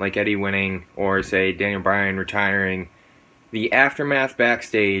 like Eddie winning, or say Daniel Bryan retiring, the aftermath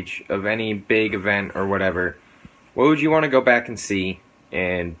backstage of any big event or whatever, what would you want to go back and see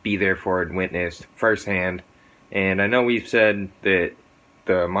and be there for and witness firsthand? And I know we've said that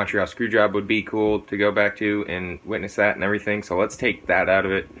the Montreal Screwjob would be cool to go back to and witness that and everything, so let's take that out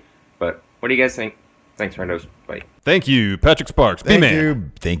of it. But what do you guys think? Thanks, friendos. Bye. Thank you, Patrick Sparks.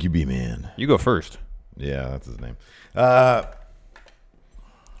 B-Man. Thank you, B-Man. You go first. Yeah, that's his name. Or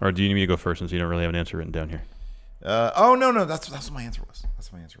do you need me to go first since you don't really have an answer written down here? No. That's what my answer was.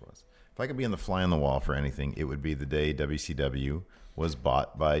 If I could be on the fly on the wall for anything, it would be the day WCW was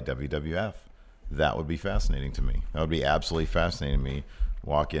bought by WWF. That would be fascinating to me. That would be absolutely fascinating to me.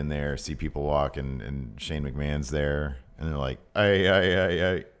 Walk in there, see people walk, and Shane McMahon's there, and they're like,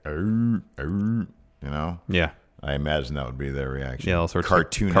 ay, you know? Yeah. I imagine that would be their reaction. Yeah, all sorts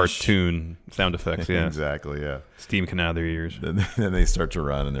cartoon sound effects, yeah. Exactly, yeah. Steam coming out of their ears. Then they start to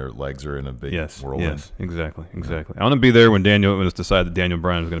run, and their legs are in a big whirlwind. Yes, exactly. I want to be there when it was decided that Daniel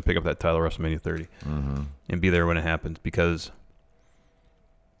Bryan was going to pick up that title at WrestleMania 30. Mm-hmm. And be there when it happens, because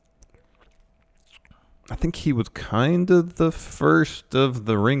I think he was kind of the first of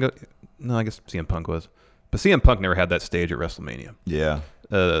the Ring of... No, I guess CM Punk was. But CM Punk never had that stage at WrestleMania. Yeah.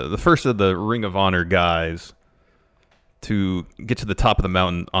 The first of the Ring of Honor guys to get to the top of the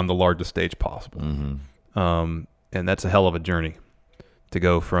mountain on the largest stage possible. Mm-hmm. And that's a hell of a journey to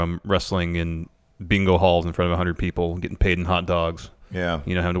go from wrestling in bingo halls in front of 100 people, getting paid in hot dogs. Yeah.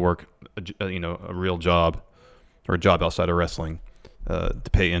 Having to work, a real job or a job outside of wrestling to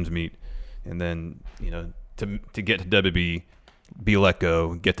pay ends meet. And then, to get to WWE, be let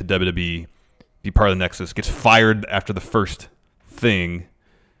go, get to WWE, be part of the Nexus, gets fired after the first thing,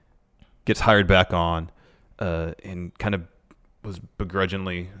 gets hired back on, and kind of was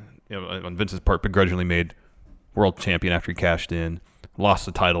begrudgingly, on Vince's part, begrudgingly made world champion after he cashed in, lost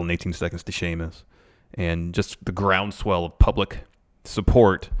the title in 18 seconds to Sheamus, and just the groundswell of public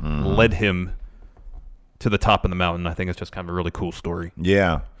support led him to the top of the mountain. I think it's just kind of a really cool story.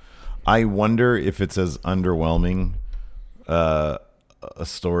 Yeah. I wonder if it's as underwhelming a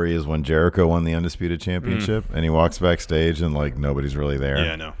story as when Jericho won the Undisputed Championship and he walks backstage and nobody's really there.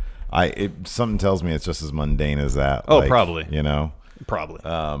 Yeah, I know. Something tells me it's just as mundane as that. Oh, probably. Probably.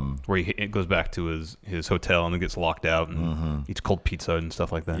 Where he goes back to his hotel and then gets locked out and eats cold pizza and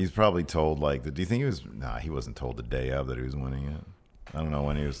stuff like that. He's probably told do you think he was? Nah, he wasn't told the day of that he was winning it. I don't know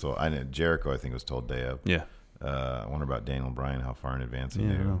when he was told. Jericho, I think, was told day of. Yeah. I wonder about Daniel Bryan, how far in advance he Yeah,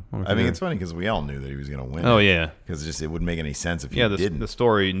 knew. I mean, it's funny because we all knew that he was going to win. Oh, it. yeah. Because it wouldn't make any sense if he didn't. The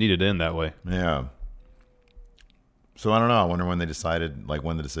story needed to end that way. Yeah. So I don't know. I wonder when they decided,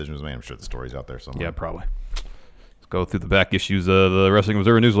 when the decision was made. I'm sure the story's out there somewhere. Yeah, probably. Let's go through the back issues of the Wrestling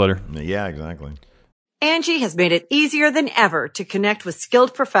Observer newsletter. Yeah, exactly. Angie has made it easier than ever to connect with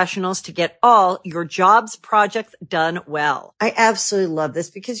skilled professionals to get all your jobs projects done well. I absolutely love this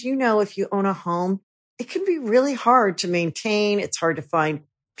because, if you own a home, it can be really hard to maintain. It's hard to find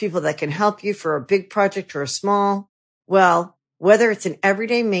people that can help you for a big project or a small. Well, whether it's in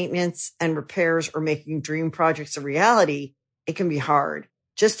everyday maintenance and repairs or making dream projects a reality, it can be hard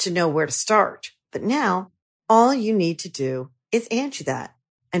just to know where to start. But now all you need to do is Angie that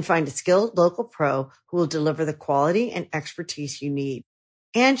and find a skilled local pro who will deliver the quality and expertise you need.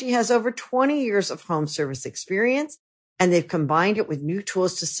 Angie has over 20 years of home service experience, and they've combined it with new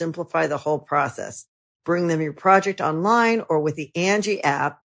tools to simplify the whole process. Bring them your project online or with the Angie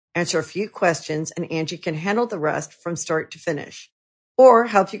app, answer a few questions, and Angie can handle the rest from start to finish. Or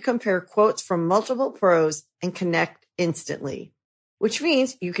help you compare quotes from multiple pros and connect instantly. Which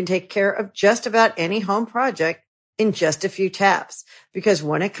means you can take care of just about any home project in just a few taps. Because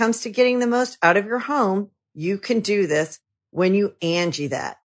when it comes to getting the most out of your home, you can do this when you Angie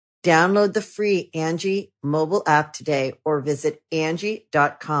that. Download the free Angie mobile app today or visit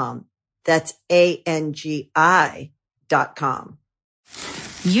Angie.com. That's ANGI.com.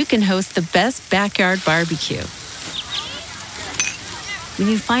 You can host the best backyard barbecue when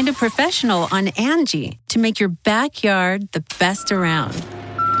you find a professional on Angie to make your backyard the best around.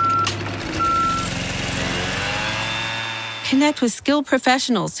 Connect with skilled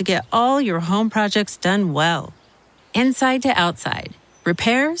professionals to get all your home projects done well. Inside to outside,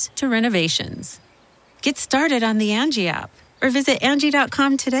 repairs to renovations. Get started on the Angie app or visit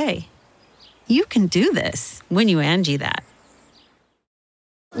Angie.com today. You can do this when you Angie that.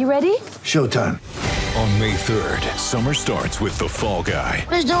 You ready? Showtime. On May 3rd, summer starts with The Fall Guy.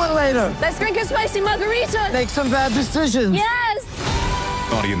 Let's do it later. Let's drink a spicy margarita. Make some bad decisions. Yes.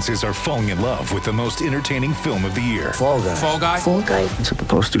 Audiences are falling in love with the most entertaining film of the year. Fall Guy. Fall Guy? Fall Guy. That's what the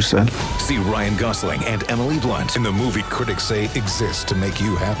poster said. See Ryan Gosling and Emily Blunt in the movie critics say exists to make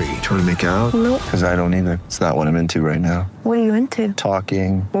you happy. Trying to make it out? Nope. Because I don't either. It's not what I'm into right now. What are you into?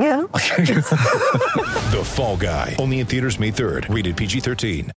 Talking. Yeah. The Fall Guy. Only in theaters May 3rd. Rated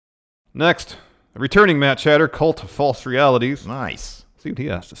PG-13. Next, a returning Matt Chatter, Cult of False Realities. Nice. See what he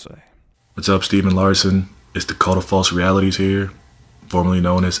has to say. What's up, Stephen Larson? It's the Cult of False Realities here, formerly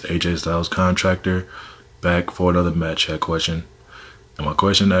known as AJ Styles Contractor, back for another Matt Chat question. And my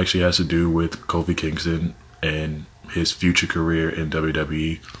question actually has to do with Kofi Kingston and his future career in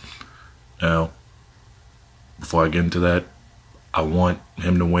WWE. Now, before I get into that, I want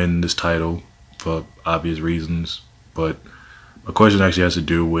him to win this title for obvious reasons, but my question actually has to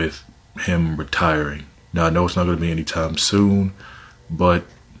do with him retiring. Now, I know it's not going to be anytime soon, but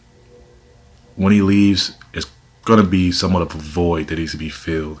when he leaves, it's going to be somewhat of a void that needs to be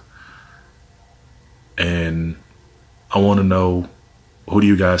filled. And I want to know, who do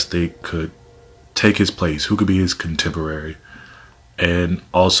you guys think could take his place? Who could be his contemporary? And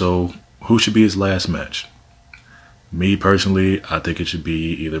also, who should be his last match? Me personally, I think it should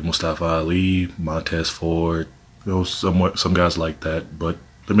be either Mustafa Ali, Montez Ford, some guys like that. But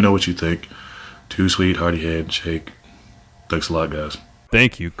let me know what you think. Too sweet, hearty handshake. Thanks a lot, guys.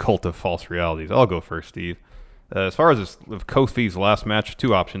 Thank you, Cult of False Realities. I'll go first, Steve. As far as Kofi's last match,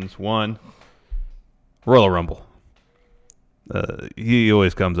 two options. One, Royal Rumble. He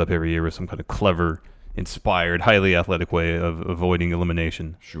always comes up every year with some kind of clever, inspired, highly athletic way of avoiding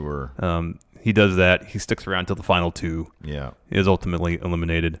elimination. Sure. He does that. He sticks around till the final two. Yeah. He is ultimately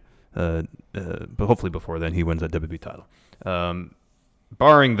eliminated. But hopefully before then, he wins that WWE title.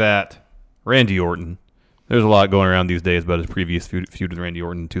 Barring that, Randy Orton. There's a lot going around these days about his previous feud with Randy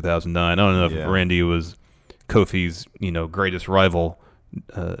Orton in 2009. I don't know if Randy was Kofi's, greatest rival,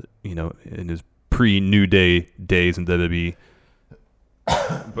 in his pre-New Day days in WWE.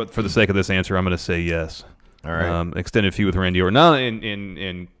 But for the sake of this answer, I'm going to say yes. All right. Extended feud with Randy Orton. Now,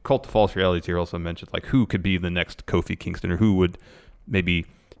 in Cult of False Realities, here also mentioned who could be the next Kofi Kingston, or who would maybe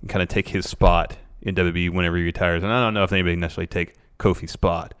kind of take his spot in WWE whenever he retires. And I don't know if anybody necessarily take Kofi's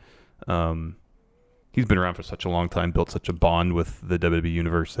spot. He's been around for such a long time, built such a bond with the WWE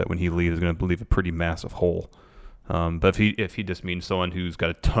universe that when he leaves, is going to leave a pretty massive hole. But if he just means someone who's got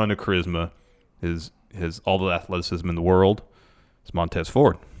a ton of charisma, has all the athleticism in the world, it's Montez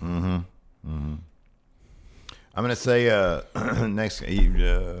Ford. Mm-hmm. Mm-hmm. I'm going to say next,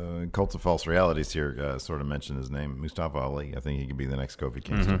 Cult of False Realities here sort of mentioned his name, Mustafa Ali. I think he could be the next Kofi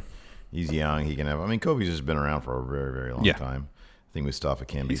Kingston. Mm-hmm. He's young. He can have. Kofi's just been around for a very, very long time. I think Mustafa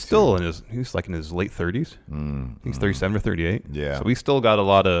can be. He's still in his late 30s. He's 37 or 38. Yeah. So he's still got a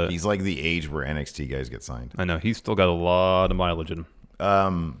lot of. He's like the age where NXT guys get signed. I know. He's still got a lot of mileage in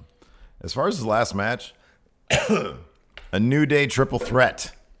him. As far as his last match, a New Day triple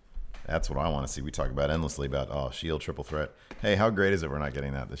threat. That's what I want to see. We talk about endlessly about Shield triple threat. Hey, how great is it we're not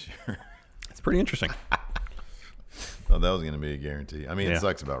getting that this year? It's pretty interesting. That was going to be a guarantee. It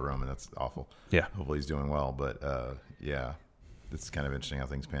sucks about Roman. That's awful. Yeah. Hopefully he's doing well, but yeah. It's kind of interesting how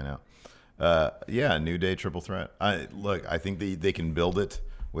things pan out. New Day triple threat. I think they can build it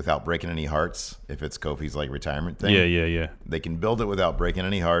without breaking any hearts. If it's Kofi's retirement thing, yeah. They can build it without breaking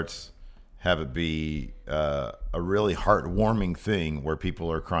any hearts. Have it be a really heartwarming thing where people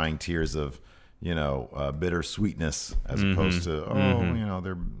are crying tears of bitter sweetness as opposed to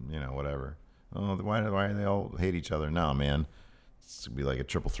they're whatever. Oh, why do they all hate each other? No, man, it's gonna be like a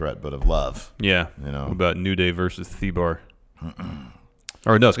triple threat but of love. Yeah. What about New Day versus Thebar?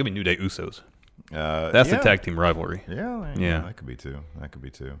 Or no, it's gonna be New Day Usos. That's the tag team rivalry. Yeah, that could be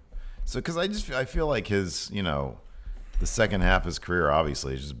too. So, because I feel like his, the second half of his career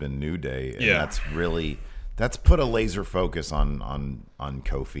obviously has just been New Day, and that's put a laser focus on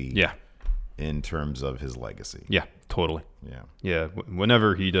Kofi. Yeah. In terms of his legacy. Yeah, totally. Yeah.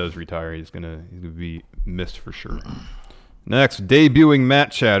 Whenever he does retire, he's gonna be missed for sure. Next, debuting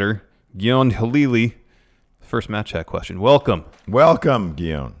Matt Chatter, Guion Halili. First Matt Chat question. Welcome,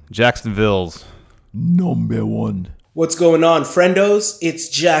 Guion. Jacksonville's number one. What's going on, friendos? It's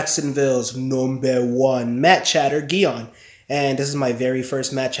Jacksonville's number one Matt Chatter, Guion. And this is my very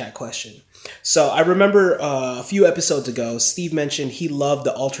first Matt Chat question. So I remember a few episodes ago, Steve mentioned he loved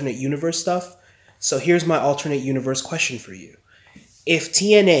the alternate universe stuff. So here's my alternate universe question for you. If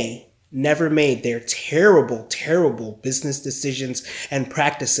TNA never made their terrible, terrible business decisions and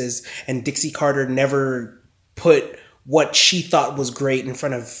practices, and Dixie Carter never put what she thought was great in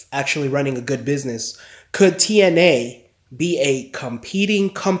front of actually running a good business. Could TNA be a competing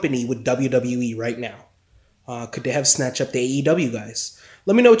company with WWE right now? Could they have snatched up the AEW guys?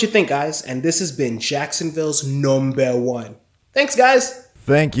 Let me know what you think, guys. And this has been Jacksonville's number one. Thanks, guys.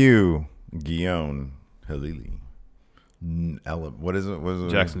 Thank you, Guillaume Halili. What is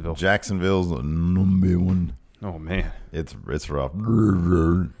it? Jacksonville. Jacksonville's number one. Oh man, it's rough.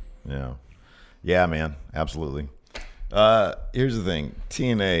 Yeah, man, absolutely. Here's the thing: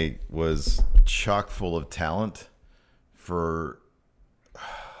 TNA was chock full of talent for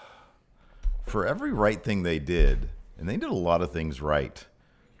every right thing they did, and they did a lot of things right.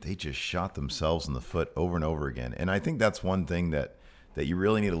 They just shot themselves in the foot over and over again, and I think that's one thing that you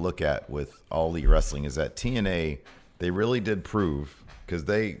really need to look at with All Elite Wrestling is that TNA, they really did prove, because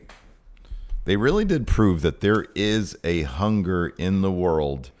they really did prove that there is a hunger in the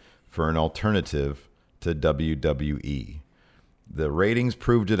world for an alternative to WWE. The ratings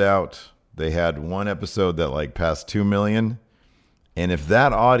proved it out. They had one episode that passed 2 million. And if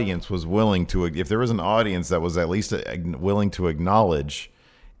that audience was willing to, if there was an audience that was at least willing to acknowledge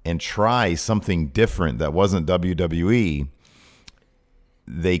and try something different that wasn't WWE,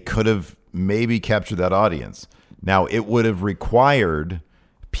 they could have maybe captured that audience. Now, it would have required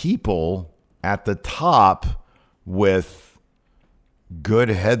people at the top with good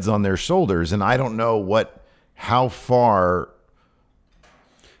heads on their shoulders. And I don't know how far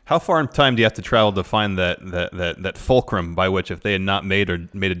in time do you have to travel to find that fulcrum by which, if they had not made a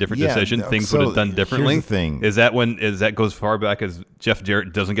different decision, things would have done differently? Here's the thing. Is that goes far back as Jeff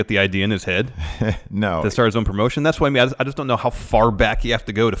Jarrett doesn't get the idea in his head? No. To start his own promotion? That's what I mean. I just don't know how far back you have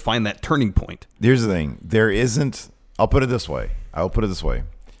to go to find that turning point. Here's the thing. There isn't, I'll put it this way.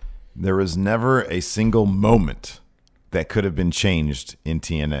 There was never a single moment that could have been changed in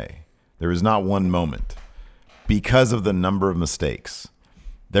TNA. There was not one moment because of the number of mistakes.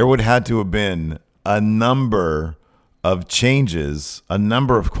 There would have to have been a number of changes, a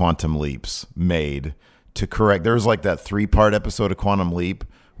number of quantum leaps made to correct. There was that 3-part episode of Quantum Leap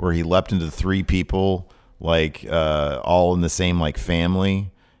where he leapt into 3 people, all in the same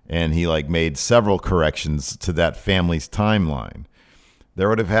family, and he made several corrections to that family's timeline. There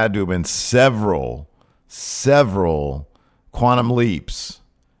would have had to have been several quantum leaps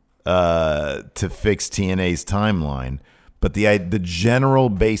to fix TNA's timeline. But the general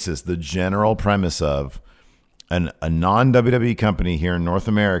basis, the general premise of a non-WWE company here in North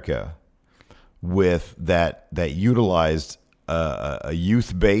America with that utilized a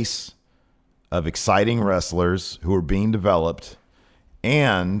youth base of exciting wrestlers who are being developed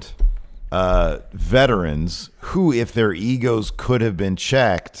and veterans who, if their egos could have been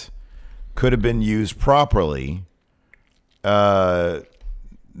checked, could have been used properly,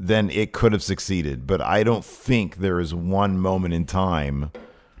 then it could have succeeded. But I don't think there is one moment in time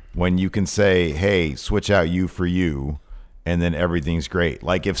when you can say, hey, switch out you for you, and then everything's great.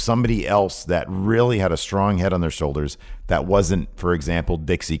 If somebody else that really had a strong head on their shoulders, that wasn't, for example,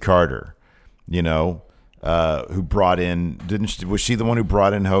 Dixie Carter, who brought in, was she the one who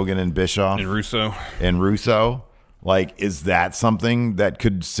brought in Hogan and Bischoff? And Russo. Is that something that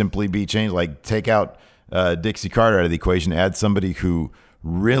could simply be changed? Take out Dixie Carter out of the equation, add somebody who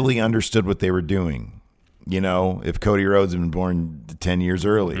really understood what they were doing. If Cody Rhodes had been born 10 years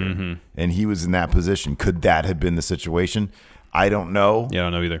earlier and he was in that position, could that have been the situation? I don't know. Yeah, I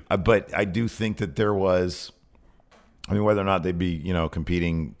don't know either. But I do think that there was, whether or not they'd be, literally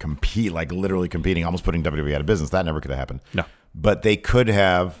competing, almost putting WWE out of business, that never could have happened. No. But they could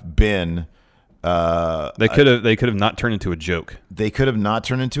have been. They could have not turned into a joke. They could have not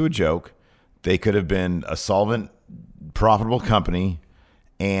turned into a joke. They could have been a solvent, profitable company.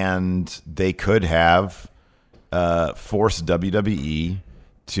 And they could have forced WWE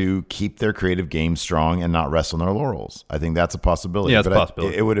to keep their creative game strong and not rest on their laurels. I think that's a possibility. Yeah, it's a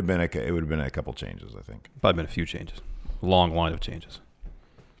possibility. It would have been a couple changes, I think. Probably been a few changes, long line of changes.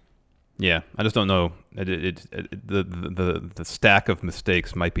 Yeah, I just don't know. The stack of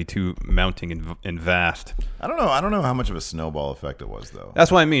mistakes might be too mounting and vast. I don't know. I don't know how much of a snowball effect it was, though.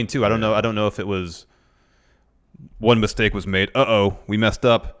 That's what I mean too. I don't know. I don't know if it was. One mistake was made. We messed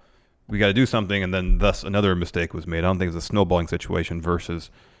up. We got to do something, and then thus another mistake was made. I don't think it's a snowballing situation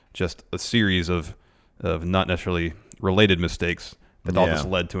versus just a series of not necessarily related mistakes that all just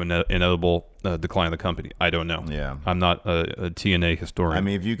led to an inevitable decline of the company. I don't know. Yeah, I'm not a TNA historian.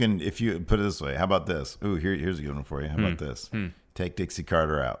 If you put it this way, how about this? Ooh, here's a good one for you. How about this? Take Dixie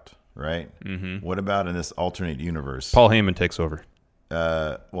Carter out, right? Mm-hmm. What about in this alternate universe? Paul Heyman takes over.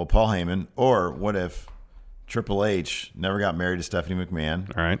 Paul Heyman, or what if Triple H never got married to Stephanie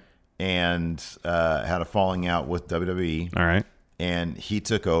McMahon? All right. and had a falling out with WWE. All right. And he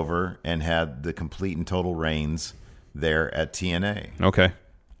took over and had the complete and total reigns there at TNA. Okay.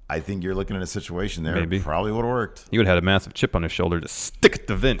 I think you're looking at a situation there. Maybe. Probably would have worked. He would have had a massive chip on his shoulder to stick it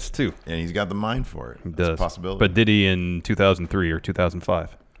to Vince, too. And he's got the mind for it. He That's does. a possibility. But did he in 2003 or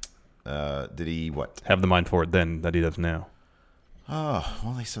 2005? Did he what? Have the mind for it then that he does now? Oh,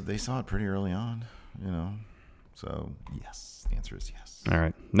 well, they saw it pretty early on, you know. So, yes. The answer is yes. All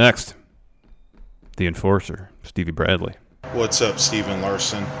right. Next. The Enforcer, Stevie Bradley. What's up, Steven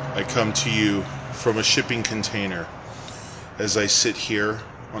Larson? I come to you from a shipping container. As I sit here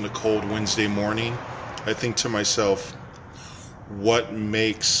on a cold Wednesday morning, I think to myself, what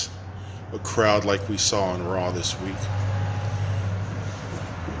makes a crowd like we saw on Raw this week?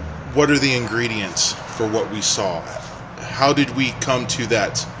 What are the ingredients for what we saw? How did we come to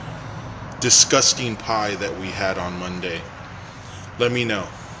that disgusting pie that we had on Monday? Let me know.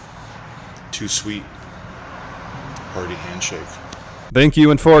 Too sweet. Hearty handshake. Thank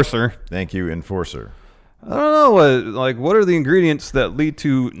you, Enforcer. Thank you, Enforcer. I don't know, what are the ingredients that lead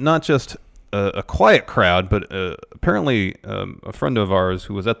to not just a quiet crowd, but apparently a friend of ours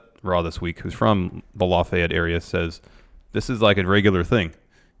who was at Raw this week, who's from the Lafayette area, says this is like a regular thing.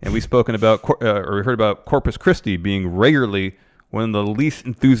 And we've spoken about, or we heard about Corpus Christi being regularly one of the least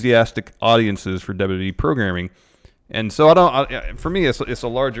enthusiastic audiences for WWE programming. And so for me, it's a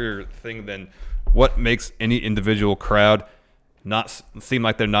larger thing than what makes any individual crowd not seem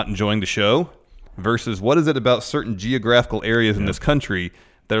like they're not enjoying the show versus what is it about certain geographical areas in this country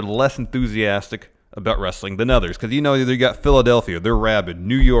that are less enthusiastic about wrestling than others. Because, you got Philadelphia, they're rabid,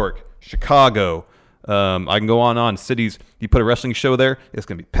 New York, Chicago. I can go on. Cities, you put a wrestling show there, it's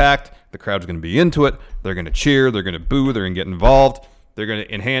going to be packed. The crowd's going to be into it. They're going to cheer. They're going to boo. They're going to get involved. They're going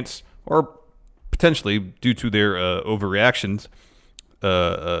to enhance or potentially, due to their overreactions,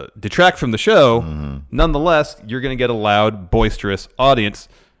 detract from the show. Mm-hmm. Nonetheless, you're going to get a loud, boisterous audience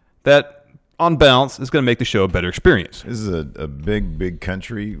that, on balance, is going to make the show a better experience. This is a big, big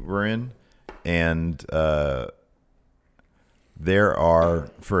country we're in. And there are,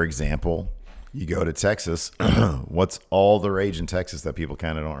 for example, you go to Texas, what's all the rage in Texas that people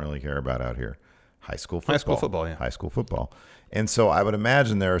kind of don't really care about out here? High school football. High school football, yeah. High school football. And so I would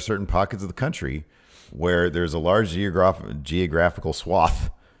imagine there are certain pockets of the country where there's a large geographical swath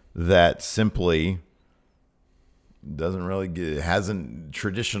that simply hasn't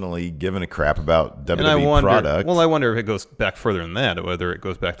traditionally given a crap about WWE product. Well, I wonder if it goes back further than that, or whether it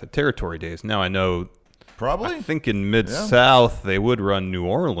goes back to territory days. Now I know, probably. I think in Mid-South they would run New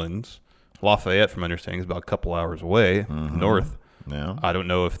Orleans. Lafayette, from my understanding, is about a couple hours away north. Yeah. I don't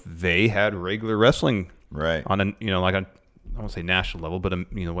know if they had regular wrestling right on a I won't say national level, but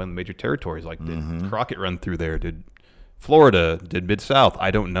one of the major territories. Like, did Crockett run through there? Did Florida? Did Mid-South?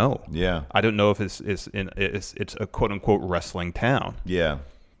 I don't know. Yeah. I don't know if it's a quote unquote wrestling town. Yeah.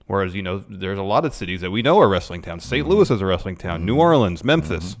 Whereas there's a lot of cities that we know are wrestling towns. St. Louis is a wrestling town. New Orleans,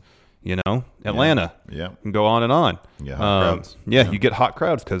 Memphis. Atlanta. Yeah. Can go on and on. Yeah. Hot crowds. You get hot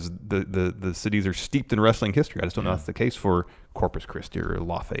crowds because the cities are steeped in wrestling history. I just don't know if that's the case for Corpus Christi or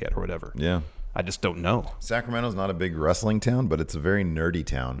Lafayette or whatever. Yeah. I just don't know. Sacramento's not a big wrestling town, but it's a very nerdy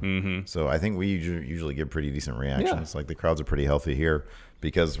town. Mm-hmm. So I think we usually get pretty decent reactions. Yeah. Like the crowds are pretty healthy here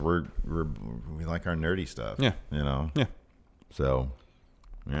because we like our nerdy stuff. Yeah. Yeah. So,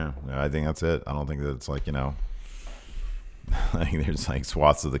 yeah, I think that's it. I don't think that it's like, I think there's like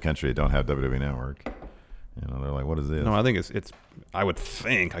swaths of the country that don't have WWE Network. They're like, what is this? No, I think it's. I would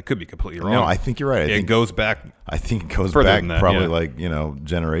think, I could be completely wrong. No, I think you're right. It goes back. I think it goes further back than that, probably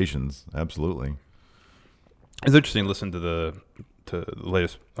generations. Absolutely. It's interesting to listen to the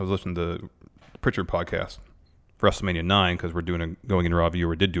latest. I was listening to the Pritchard podcast, WrestleMania 9, because we're doing a Going in Raw view,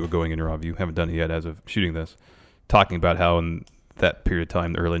 or did do a Going in Raw view. Haven't done it yet as of shooting this. Talking about how in that period of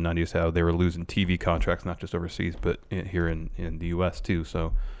time, the early 90s, how they were losing TV contracts, not just overseas, but here in the U.S. too.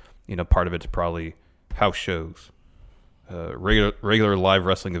 So, part of it's probably house shows, regular live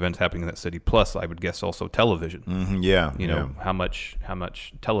wrestling events happening in that city. Plus, I would guess also television. Mm-hmm, how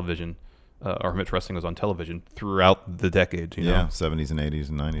much television or how much wrestling was on television throughout the decades. 70s and 80s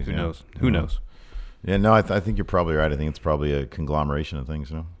and 90s. Who knows? Who knows? Yeah, no, I think you're probably right. I think it's probably a conglomeration of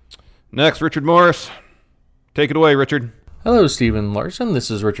things. Next, Richard Morris. Take it away, Richard. Hello, Steven Larson. This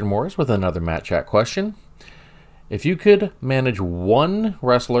is Richard Morris with another Matt Chat question. If you could manage one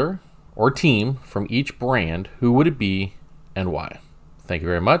wrestler or team from each brand, who would it be and why? Thank you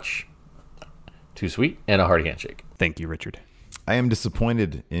very much. Too sweet, and a hearty handshake. Thank you, Richard. I am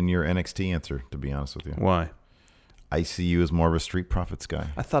disappointed in your NXT answer, to be honest with you. Why? I see you as more of a Street Profits guy.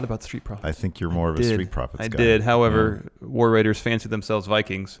 I thought about Street Profits. I think you're more of a Street Profits guy. I did. However, War Raiders fancy themselves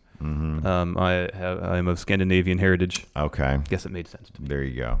Vikings. Mm-hmm. I am of Scandinavian heritage. Okay. Guess it made sense to me. There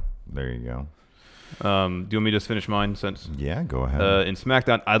you go. Do you want me to just finish mine? Yeah, go ahead. In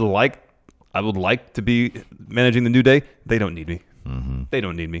SmackDown, I would like to be managing the New Day. They don't need me. Mm-hmm. They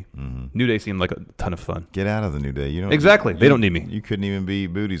don't need me. Mm-hmm. New Day seemed like a ton of fun. Get out of the New Day. Exactly. They don't need me. You couldn't even be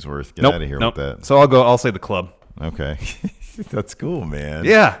Booty's worth. Get Nope, out of here nope. with that. So I'll say the Club. Okay. That's cool, man.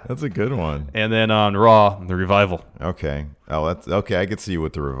 Yeah. That's a good one. And then on Raw, the Revival. Okay. Oh, that's okay. I could see you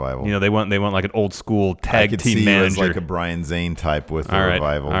with the Revival. They went like an old school tag I could team see manager. You as like a Brian Zane type with the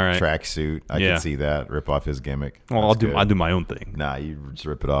Revival tracksuit. I could see that. Rip off his gimmick. Well, I'll do my own thing. Nah, you just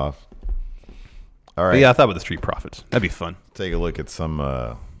rip it off. All right. But yeah, I thought with the Street Profits. That'd be fun. Take a look at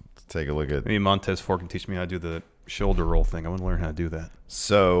maybe Montez Ford can teach me how to do the shoulder roll thing. I want to learn how to do that.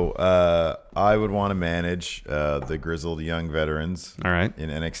 So I would want to manage the grizzled young veterans. All right. In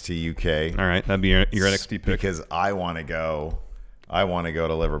NXT UK. All right, that'd be your NXT pick. Because I want to go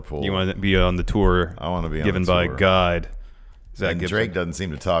to Liverpool. You want to be on the tour. I want to be given on the by tour. Guide. And Drake doesn't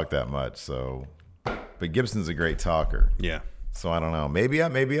seem to talk that much, so. But Gibson's a great talker. Yeah. So I don't know. Maybe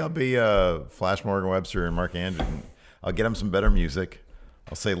I'll be Flash Morgan Webster and Mark Andrews. I'll get him some better music.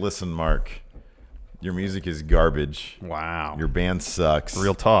 I'll say, listen, Mark, your music is garbage. Wow. Your band sucks.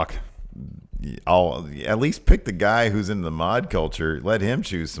 Real talk. I'll at least pick the guy who's in the mod culture. Let him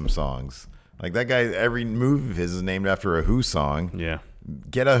choose some songs. Like that guy, every move of his is named after a Who song. Yeah.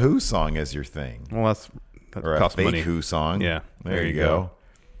 Get a Who song as your thing. Well, that or a costs fake money. Who song. Yeah. There you go.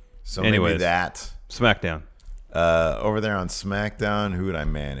 So anyways, maybe that. SmackDown. Over there on SmackDown, who would I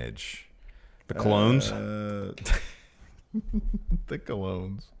manage? The Colognes? The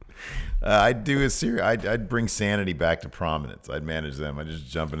Colognes. I'd do a series. I'd bring Sanity back to prominence. I'd manage them. I'd just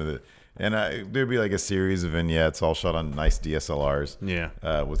jump into the, and there'd be like a series of vignettes, all shot on nice DSLRs.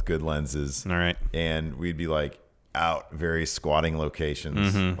 Yeah. With good lenses. All right. And we'd be like out various squatting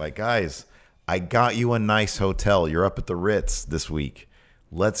locations. Like, guys, I got you a nice hotel. You're up at the Ritz this week.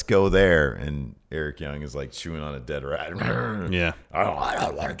 Let's go there. And Eric Young is like chewing on a dead rat. Yeah. I don't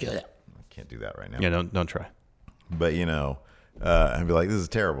want to do that. I can't do that right now. Yeah, don't try. But I'd be like, this is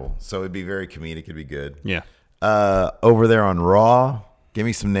terrible. So it'd be very comedic. It'd be good. Yeah. Over there on Raw, give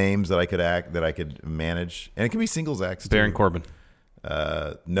me some names that I could manage, and it can be singles acts. Baron Corbin.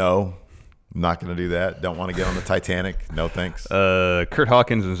 No, I'm not going to do that. Don't want to get on the Titanic. No thanks. Kurt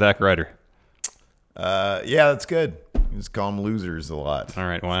Hawkins and Zack Ryder. Yeah, that's good. You just call them losers a lot. All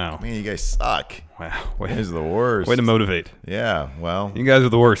right. Wow. Man, you guys suck. Wow. You guys are the worst. Way to motivate. Yeah. Well, you guys are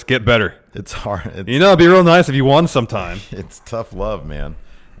the worst. Get better. It's hard. It'd be real nice if you won sometime. It's tough love, man.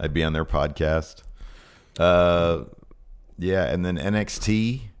 I'd be on their podcast. Yeah, and then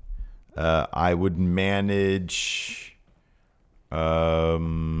NXT, I would manage. I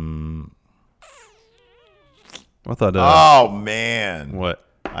thought. Oh man, what?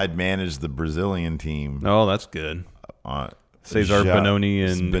 I'd manage the Brazilian team. Oh, that's good. Cesar Bononi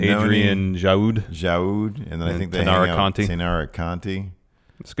and Adrian Jaoud, and then I think they Taynara Conti. Taynara Conti.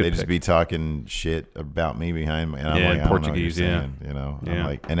 It's good. They just be talking shit about me behind me. And I'm yeah, like, I don't Portuguese. know what you're Yeah, saying, yeah. I'm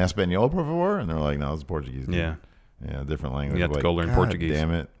like, en español, por favor, and they're like, no, it's Portuguese. Dude. Yeah, different language. You have to like, go learn God Portuguese.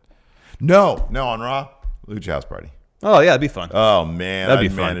 Damn it. No, on Raw, Lucha House Party. Oh yeah, it'd be fun. Oh man, that'd I'd be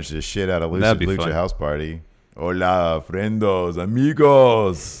fun. manage the shit out of That'd be Lucha fun. House Party. Hola, friendos,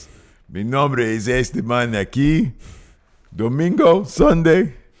 amigos. Mi nombre es Esteban aquí. Domingo,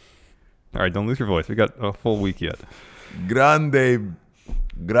 Sunday. All right, don't lose your voice. We got a full week yet. Grande.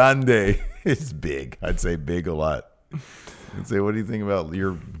 It's big. I'd say big a lot. I'd say, what do you think about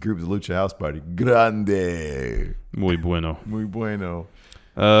your group's Lucha House Party? Grande. Muy bueno. Muy bueno.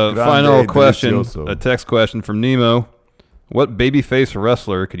 Final question, delicioso. a text question from Nemo. What babyface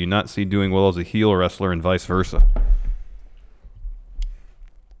wrestler could you not see doing well as a heel wrestler and vice versa?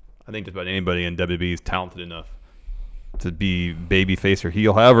 I think just about anybody in WWE is talented enough to be babyface or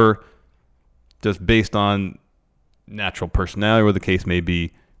heel. However, just based on natural personality, or the case may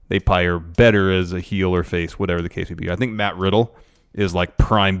be, they probably are better as a heel or face, whatever the case may be. I think Matt Riddle is like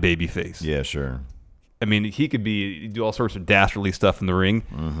prime babyface. Yeah, sure. I mean, he could do all sorts of dastardly stuff in the ring,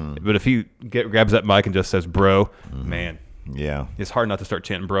 but if he grabs that mic and just says "bro," man, yeah, it's hard not to start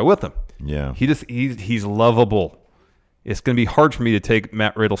chanting "bro" with him. Yeah, he's lovable. It's going to be hard for me to take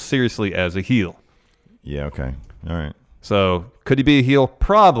Matt Riddle seriously as a heel. Yeah, okay, all right. So could he be a heel?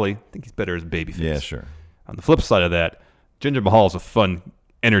 Probably. I think he's better as a babyface. Yeah, sure. On the flip side of that, Jinder Mahal is a fun,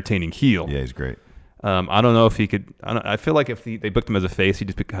 entertaining heel. Yeah, he's great. I don't know if he could. I feel like if they booked him as a face, he'd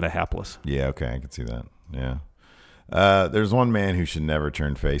just be kind of hapless. Yeah, okay, I can see that. Yeah. There's one man who should never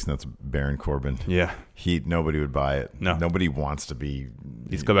turn face, and that's Baron Corbin. Yeah. Nobody would buy it. No. Nobody wants to be.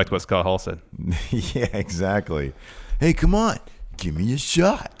 Let's go back to what Scott Hall said. Yeah, exactly. Hey, come on. Give me a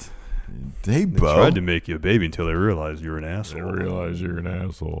shot. Hey, Bo. They tried to make you a baby until they realized you were an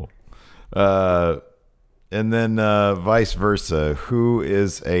asshole. And then vice versa. Who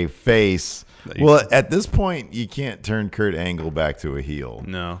is a face? Well, at this point, you can't turn Kurt Angle back to a heel.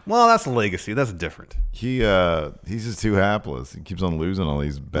 No. Well, that's a legacy. That's different. He's just too hapless. He keeps on losing all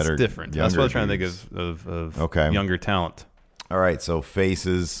these better. That's different. That's what I'm trying to think of younger talent. All right, so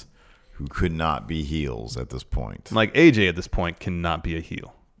faces who could not be heels at this point. Like AJ at this point cannot be a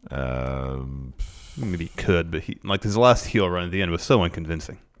heel. Maybe he could, but his last heel run at the end was so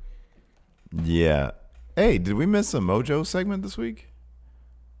unconvincing. Yeah. Hey, did we miss a Mojo segment this week?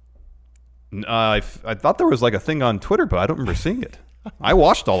 I thought there was like a thing on Twitter, but I don't remember seeing it. I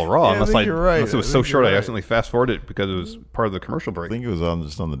watched all of Raw, Yeah, unless you're right. unless it was so short I accidentally fast forwarded it because it was part of the commercial break. I think it was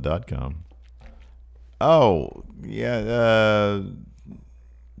just on the .com. Oh, yeah.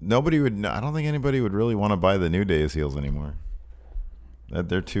 Nobody would. I don't think anybody would really want to buy the New Day as heels anymore.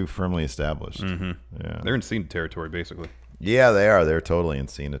 They're too firmly established. Mm-hmm. Yeah, they're in Cena territory basically. Yeah, they are. They're totally in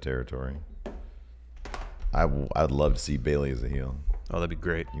Cena territory. I'd love to see Bailey as a heel. Oh, that'd be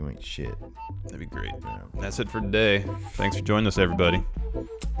great. You ain't shit. That'd be great. Yeah. That's it for today. Thanks for joining us, everybody.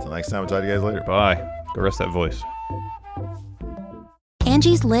 Until next time, we'll talk to you guys later. Bye. Go rest that voice.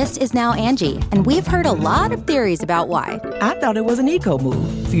 Angie's List is now Angie, and we've heard a lot of theories about why. I thought it was an eco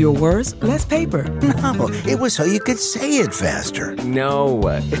move. Fewer words, less paper. No, it was so you could say it faster. No,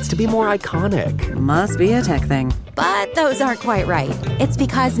 it's to be more iconic. Must be a tech thing. But those aren't quite right. It's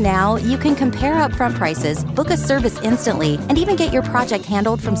because now you can compare upfront prices, book a service instantly, and even get your project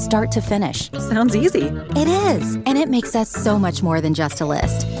handled from start to finish. Sounds easy. It is, and it makes us so much more than just a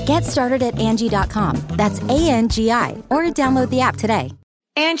list. Get started at Angie.com. That's ANGI, or download the app today.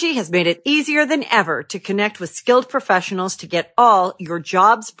 Angie has made it easier than ever to connect with skilled professionals to get all your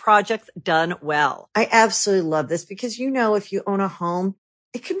jobs projects done well. I absolutely love this because, if you own a home,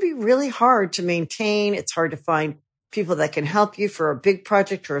 it can be really hard to maintain. It's hard to find people that can help you for a big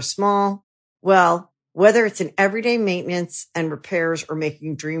project or a small. Well, whether it's in everyday maintenance and repairs or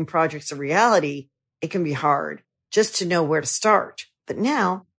making dream projects a reality, it can be hard just to know where to start. But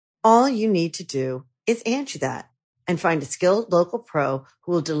now all you need to do is Angie that and find a skilled local pro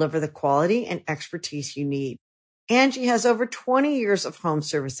who will deliver the quality and expertise you need. Angie has over 20 years of home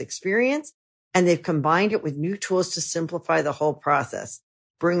service experience, and they've combined it with new tools to simplify the whole process.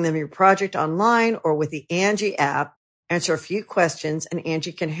 Bring them your project online or with the Angie app, answer a few questions, and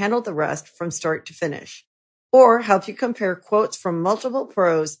Angie can handle the rest from start to finish. Or help you compare quotes from multiple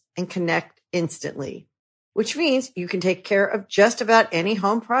pros and connect instantly, which means you can take care of just about any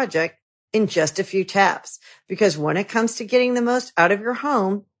home project in just a few taps. Because when it comes to getting the most out of your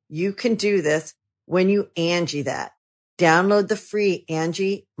home, you can do this when you Angie that. Download the free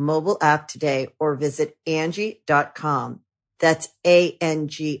Angie mobile app today or visit Angie.com. That's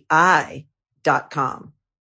ANGI.com.